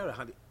 Patrick Vieira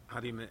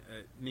had him at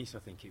Nice, I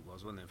think it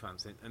was, wasn't it,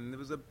 France? And there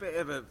was a bit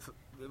of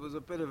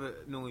a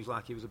noise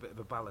like he was a bit of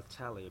a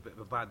Balotelli, a bit of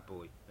a bad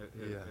boy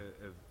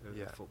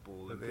of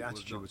football. The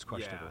attitude was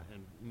questionable.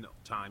 And not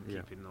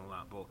timekeeping and all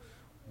that. But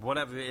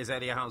whatever it is,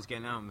 Eddie Howe's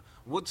getting on.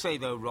 Would say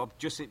though, Rob,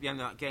 just at the end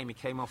of that game, he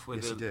came off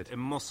with a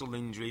muscle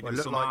injury. Well, it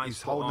looked like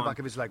he's holding the back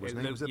of his leg,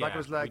 wasn't he? Was it the back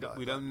of his leg?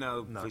 We don't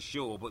know for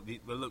sure, but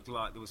it looked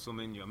like there was some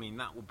injury. I mean,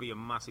 that would be a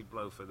massive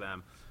blow for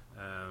them.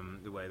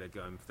 the way they're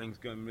going. Things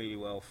going really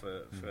well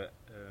for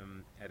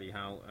Eddie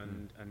Howe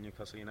and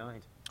Newcastle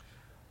United.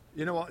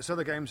 You know what? It's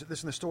other games.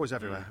 Listen, the stories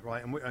everywhere,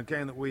 right? And a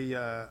game that we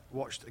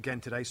watched again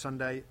today,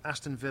 Sunday,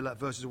 Aston Villa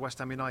versus West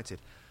Ham United.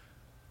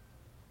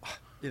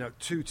 You know,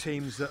 two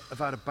teams that have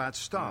had a bad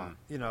start.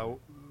 You know,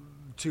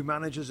 two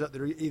managers at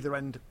either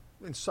end,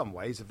 in some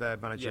ways, of their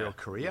managerial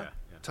career.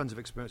 Tons of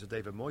experience with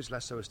David Moyes,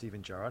 less so with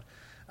Steven Gerrard.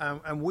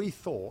 And we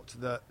thought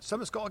that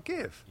something's got to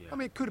give. I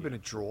mean, it could have been a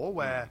draw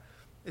where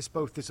it's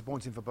both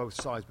disappointing for both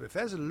sides. But if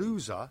there's a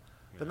loser,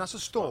 then that's a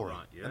story.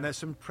 And there's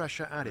some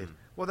pressure added.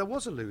 Well, there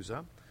was a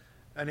loser.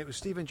 And it was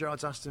Steven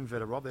Gerrard's Aston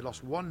Villa, Rob. They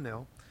lost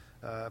 1-0.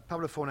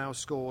 Pablo Fornals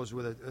scores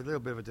with a little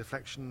bit of a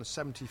deflection. The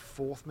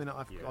 74th minute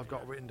I've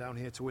got written down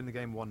here to win the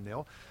game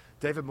 1-0.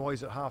 David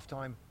Moyes at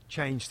half-time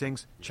changed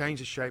things,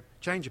 changed the shape,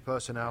 changed the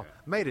personnel,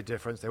 made a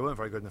difference. They weren't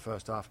very good in the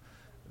first half.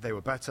 They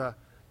were better.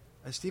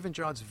 And Steven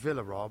Gerrard's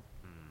Villa, Rob,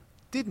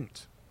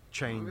 didn't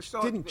change.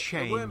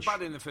 They weren't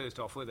bad in the first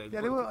half, were they?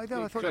 Yeah, they were. I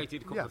thought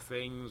created a couple of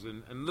things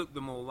and looked the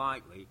more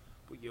likely.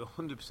 But you're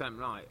 100%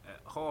 right.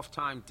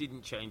 Half-time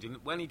didn't change. And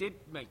when he did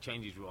make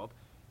changes, Rob,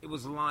 it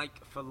was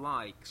like for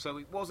like. So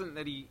it wasn't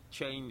that he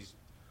changed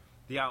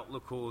the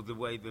outlook or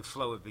the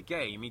flow of the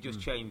game. He just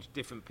changed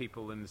different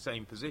people in the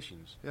same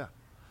positions. Yeah.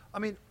 I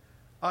mean,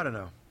 I don't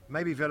know.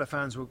 Maybe Villa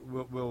fans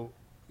will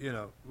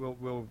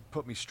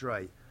put me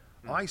straight.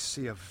 I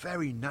see a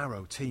very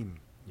narrow team.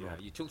 Yeah,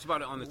 you talked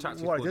about it on the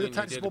tactics board. I did the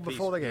tactics board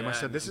before the game. I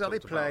said, this is how they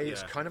play.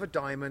 It's kind of a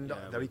diamond.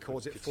 There he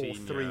calls it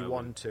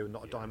 4-3-1-2,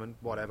 not a diamond,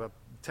 whatever,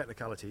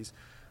 technicalities.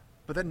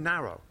 But they're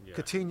narrow.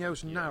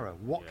 Coutinho's narrow.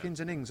 Watkins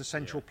and Ings are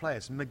central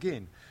players.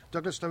 McGinn,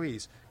 Douglas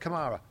Luiz,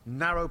 Kamara,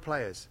 narrow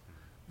players.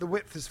 The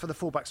width is for the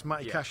fullbacks,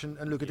 Matty Cash and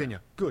Luca Digne.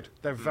 Good.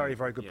 They're very,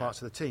 very good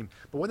parts of the team.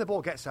 But when the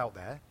ball gets out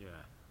there,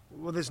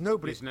 well, there's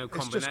nobody. There's no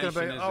it's just going to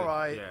be, all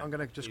right, I'm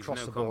going to just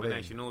cross the ball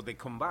in. Or they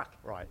come back.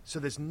 Right. So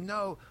there's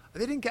no... They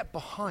didn't get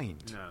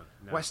behind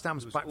West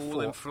Ham's back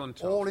four.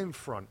 All in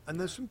front. And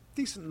there's some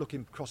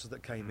decent-looking crosses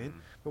that came in.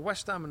 But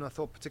West Ham, and I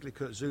thought particularly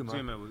Kurt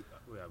Zouma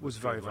was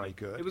very, very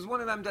good. It was one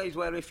of them days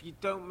where if you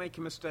don't make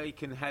a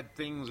mistake and head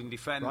things and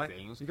defend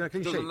things, it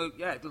doesn't look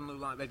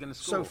like they're going to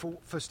score. So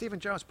for Steven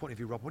Gerrard's point of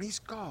view, Rob, what he's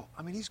got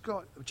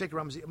Jacob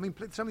Ramsey. I mean,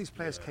 some of these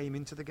players came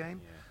into the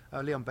game.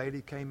 Leon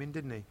Bailey came in,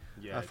 didn't he?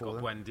 Yeah,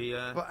 got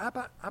Buendia. But how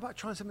about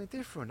trying something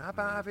different? How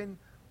about having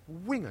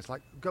wingers,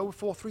 like go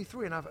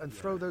 4-3-3 and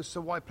throw those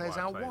wide players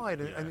out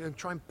wide and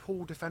try and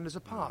pull defenders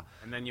apart?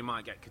 And then you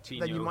might get Coutinho.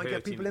 Then you might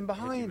get people in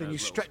behind, and you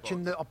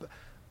stretching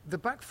the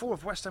back four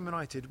of West Ham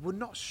United were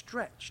not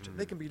stretched.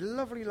 They can be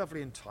lovely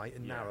and tight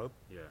and narrow,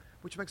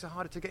 which makes it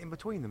harder to get in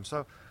between them.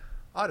 So,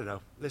 I don't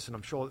know. Listen,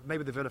 I'm sure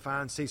maybe the Villa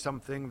fans see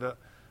something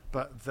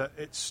but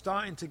it's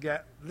starting to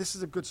get... This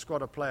is a good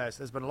squad of players.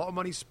 There's been a lot of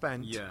money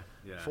spent.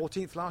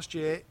 14th last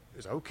year. It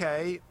was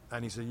okay.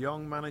 And he's a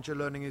young manager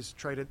learning his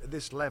trade at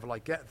this level. I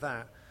get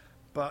that.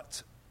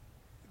 But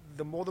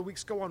the more the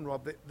weeks go on,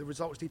 Rob, the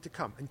results need to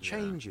come. And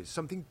changes,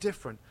 something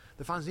different.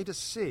 The fans need to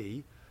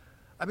see...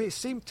 I mean, it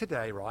seemed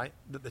today, right,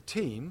 that the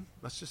team,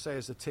 let's just say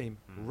as a team,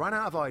 ran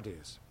out of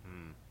ideas.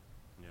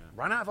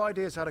 Ran out of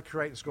ideas how to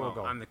create and score a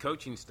goal. And the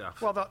coaching staff.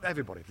 Well,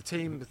 everybody, the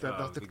team,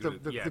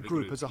 the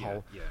group as a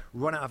whole,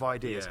 run out of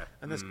ideas.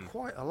 And there's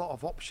quite a lot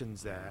of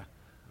options there.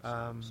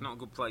 It's not a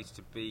good place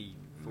to be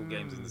 4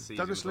 games in the season.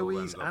 Douglas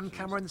Luiz and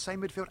Kamara in the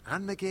same midfield,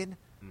 and McGinn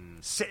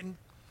sitting.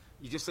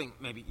 You just think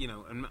maybe,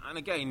 and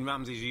again,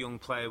 Ramsey's a young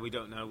player. We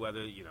don't know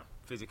whether,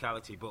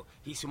 physicality, but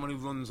he's someone who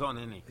runs on,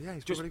 isn't he? Yeah,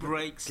 he's just really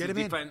breaks the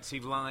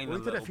defensive line he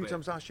did it a few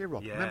times last year,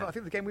 Rob. Remember, I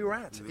think the game we were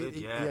at,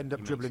 he ended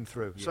up dribbling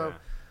through. So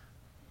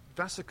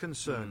that's a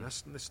concern.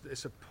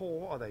 It's a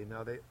poor. Are they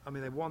now? They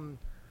won.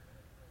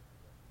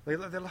 They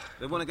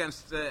won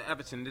against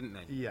Everton, didn't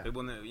they? Yeah. They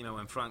won,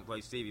 when Frank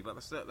played Stevie.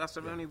 But that's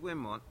their only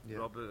win, Rob,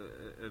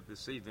 of the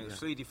season. It's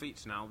 3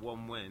 defeats now,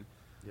 1 win.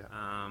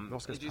 Yeah.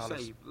 Did you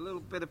say a little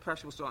bit of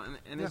pressure will start?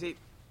 And is it?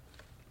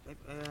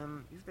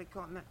 If they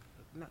got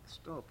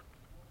next up,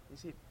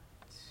 is it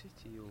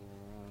City or?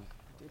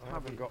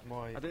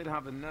 I did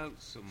have a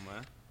note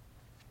somewhere.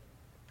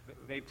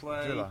 They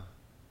play.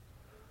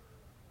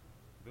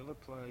 Villa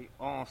play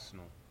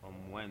Arsenal on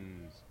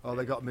Wednesday. Oh,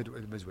 they got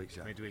midweek,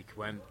 yeah. Midweek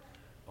when?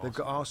 They've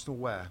got Arsenal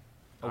where?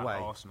 Away.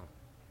 Arsenal.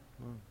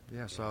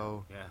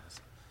 So. Yeah,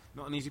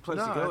 not an easy place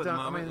to go at the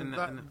moment.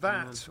 I mean,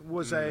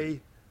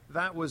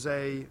 that was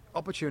a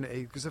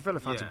opportunity because the Villa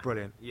fans are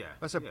brilliant. Yeah,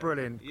 that's a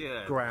brilliant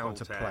ground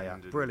to play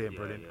at.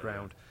 Brilliant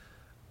ground.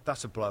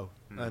 That's a blow,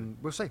 and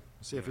we'll see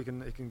if he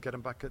can get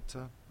them back at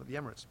the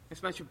Emirates.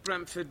 Let's mention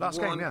Brentford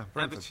last won, game,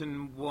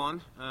 Everton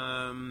won.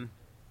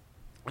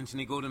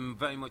 Anthony Gordon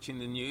very much in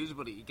the news,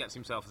 but he gets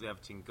himself the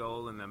Everton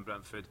goal, and then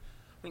Brentford,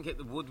 I think, hit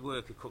the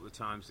woodwork a couple of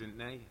times, didn't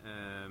they,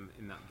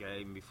 in that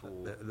game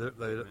before?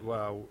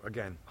 Well,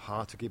 again,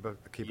 hard to keep a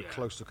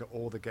close look at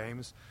all the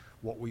games.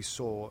 What we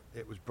saw,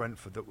 it was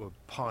Brentford that were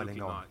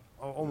piling on,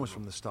 almost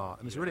from the start.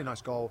 And it's a really nice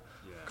goal.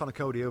 Conor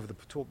Cody over the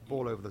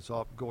ball over the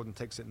top. Gordon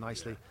takes it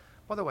nicely.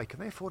 By the way, can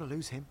they afford to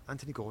lose him,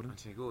 Anthony Gordon?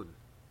 Anthony Gordon.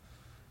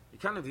 You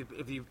can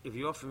if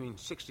you offer him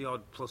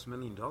 $60+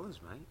 million,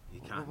 mate.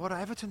 You can. Well, what do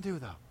Everton do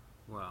though?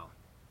 Well,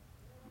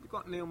 we've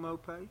got Neil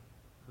Maupay.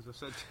 As I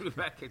said to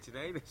Rebecca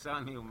today, they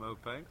signed Neil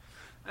Maupay.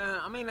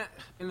 I mean,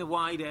 in the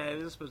wide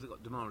areas, I suppose they've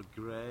got Demarai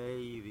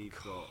Gray.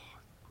 They've got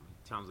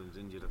Townsend's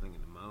injured, I think,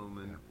 at the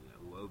moment.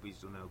 You know, Wobie's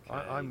done okay.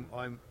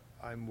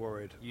 I'm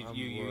worried. I'm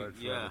worried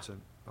for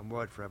Everton. I'm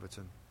worried for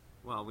Everton.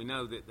 Well, we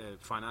know that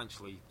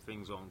financially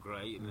things aren't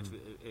great, and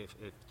if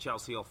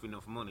Chelsea offer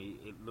enough money,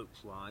 it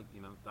looks like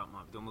that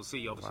might be done. We'll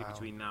see, obviously,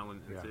 between now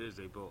and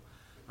Thursday. But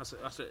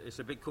it's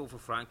a big call for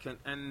Frank,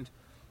 and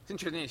it's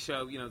interesting to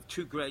show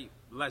two great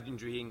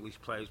legendary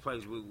English players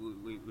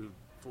we're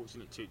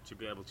fortunate to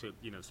be able to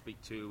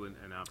speak to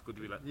and have good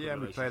relationships. Yeah,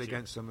 we played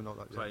against them and all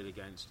that. Played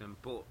against them,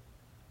 but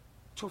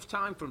tough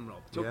time from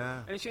Rob.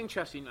 And it's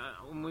interesting.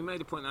 When we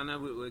made a point, I know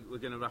we're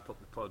going to wrap up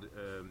the pod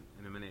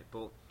in a minute,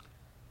 but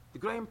the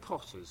Graham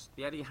Potters,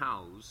 the Eddie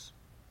Howes,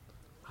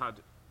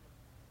 had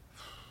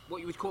what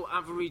you would call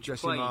average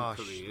Jesse playing Marsh,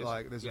 careers.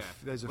 Like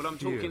there's a but I'm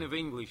few. talking of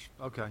English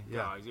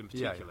guys in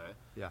particular.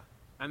 Yeah.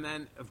 And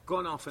then have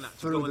gone off and had to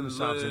threw go and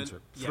themselves learn. into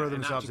it. Yeah, Threw and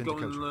themselves had to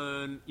into go and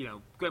coaching.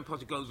 learn. Graham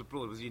Potter goes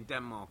abroad. Was he in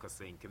Denmark, I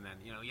think? And then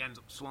he ends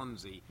up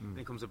Swansea. Then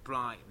he comes to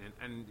Brighton,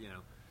 and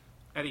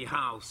Eddie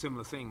Howe,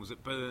 similar thing, was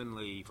at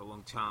Burnley for a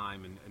long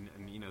time, and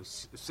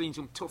seen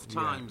some tough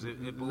times at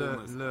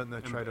Bournemouth. Learned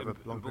their trade over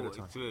a long period of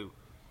time. Through.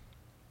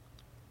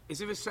 Is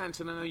there a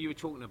sense, and I know you were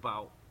talking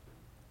about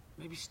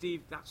maybe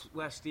Steve, that's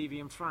where Stevie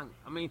and Frank,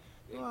 I mean,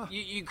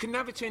 you can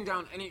never turn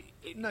down, and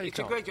it's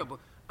a great job, but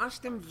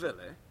Aston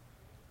Villa,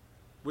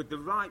 with the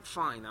right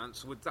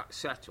finance, with that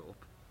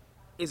setup,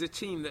 is a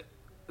team that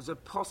has a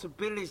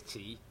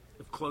possibility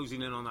of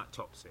closing in on that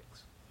top six.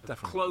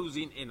 Definitely.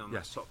 Closing in on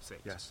that top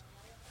six. Yes.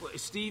 But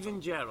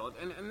Steven Gerrard,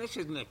 and this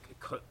isn't a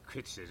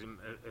criticism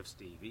of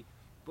Stevie,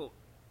 but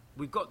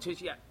we've got to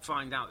yet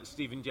find out if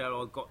Steven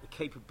Gerrard got the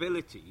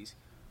capabilities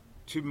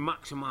to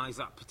maximise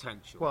that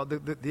potential. Well,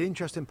 the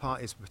interesting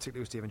part is,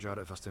 particularly with Steven Gerrard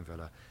at Aston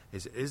Villa,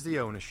 is the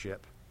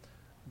ownership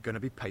going to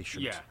be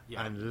patient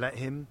and let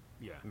him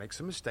make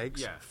some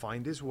mistakes,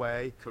 find his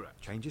way,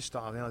 change his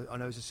style. I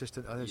know his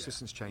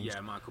assistant's changed.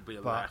 Yeah, Michael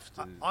Beale left.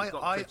 And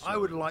I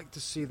would like to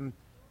see them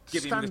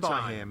stand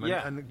by him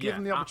and give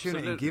him the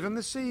opportunity, and give him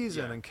the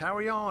season, and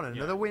carry on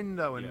another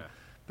window, and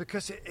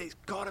because it's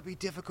got to be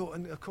difficult.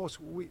 And of course,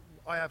 we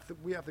have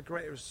the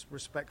greatest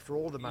respect for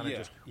all the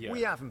managers.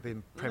 We haven't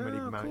been Premier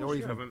League managers or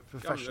even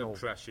professional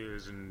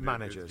pressures and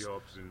managers,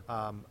 jobs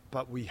and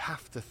but we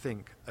have to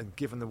think, and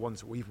given the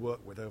ones that we've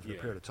worked with over the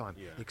period of time,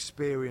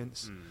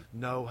 experience,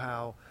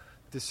 know-how,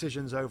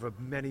 decisions over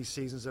many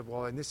seasons of,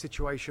 well, in this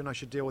situation I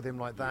should deal with him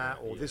like that,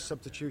 or this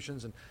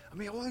substitutions, and I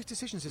mean, all those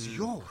decisions is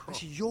yours.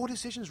 It's your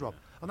decisions, Rob.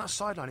 On that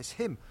sideline, it's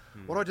him.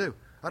 What do I do?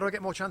 How do I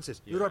get more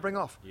chances? Who do I bring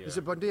off? Is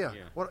it Buendia?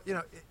 What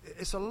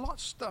it's a lot of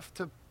stuff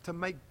to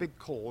make big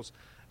calls,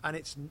 and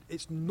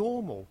it's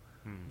normal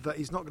that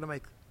he's not going to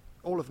make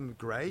all of them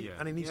great,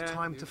 and he needs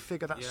time to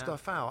figure that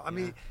stuff out. I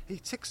mean, he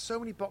ticks so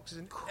many boxes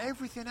in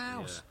everything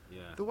else.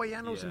 The way he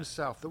handles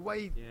himself, the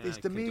way his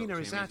demeanour,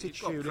 his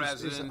attitude,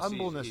 his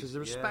humbleness, his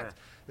respect,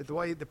 the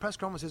way the press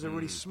conferences are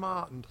really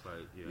smart, and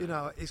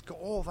he's got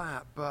all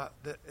that. But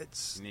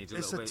it's a tough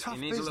business. He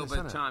needs a little bit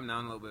of time now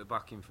and a little bit of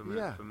backing from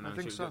an I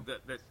think so.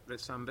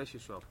 That's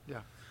ambitious, Rob.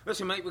 Yeah.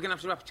 Listen, mate, we're going to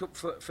have to wrap it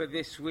up for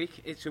this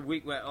week. It's a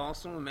week where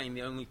Arsenal remain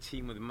the only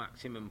team with a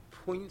maximum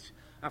point.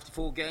 After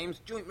 4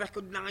 games, joint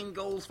record 9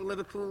 goals for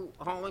Liverpool.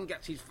 Haaland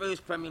gets his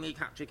first Premier League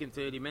hat-trick in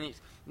 30 minutes.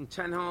 And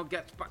Ten Hag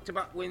gets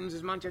back-to-back wins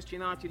as Manchester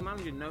United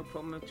manager. No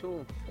problem at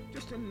all.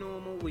 Just a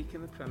normal week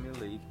in the Premier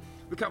League.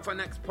 Look out for our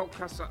next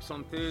podcast. That's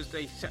on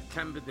Thursday,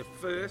 September the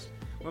 1st,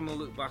 when we'll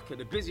look back at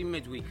the busy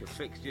midweek of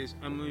fixtures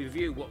and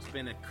review what's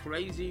been a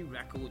crazy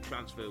record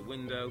transfer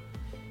window.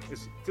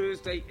 This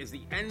Thursday is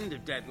the end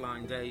of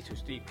deadline day, so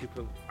Steve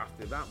Cooper,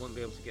 after that, won't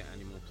be able to get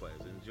any more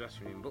players in the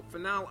dressing room. But for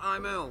now,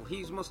 I'm Earle,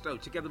 he's Mustoe,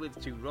 together with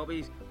the 2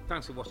 Robbies.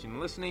 Thanks for watching and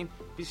listening.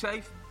 Be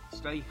safe,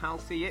 stay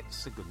healthy.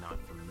 It's a good night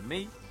from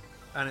me.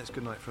 And it's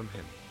good night from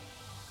him.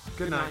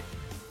 Good night.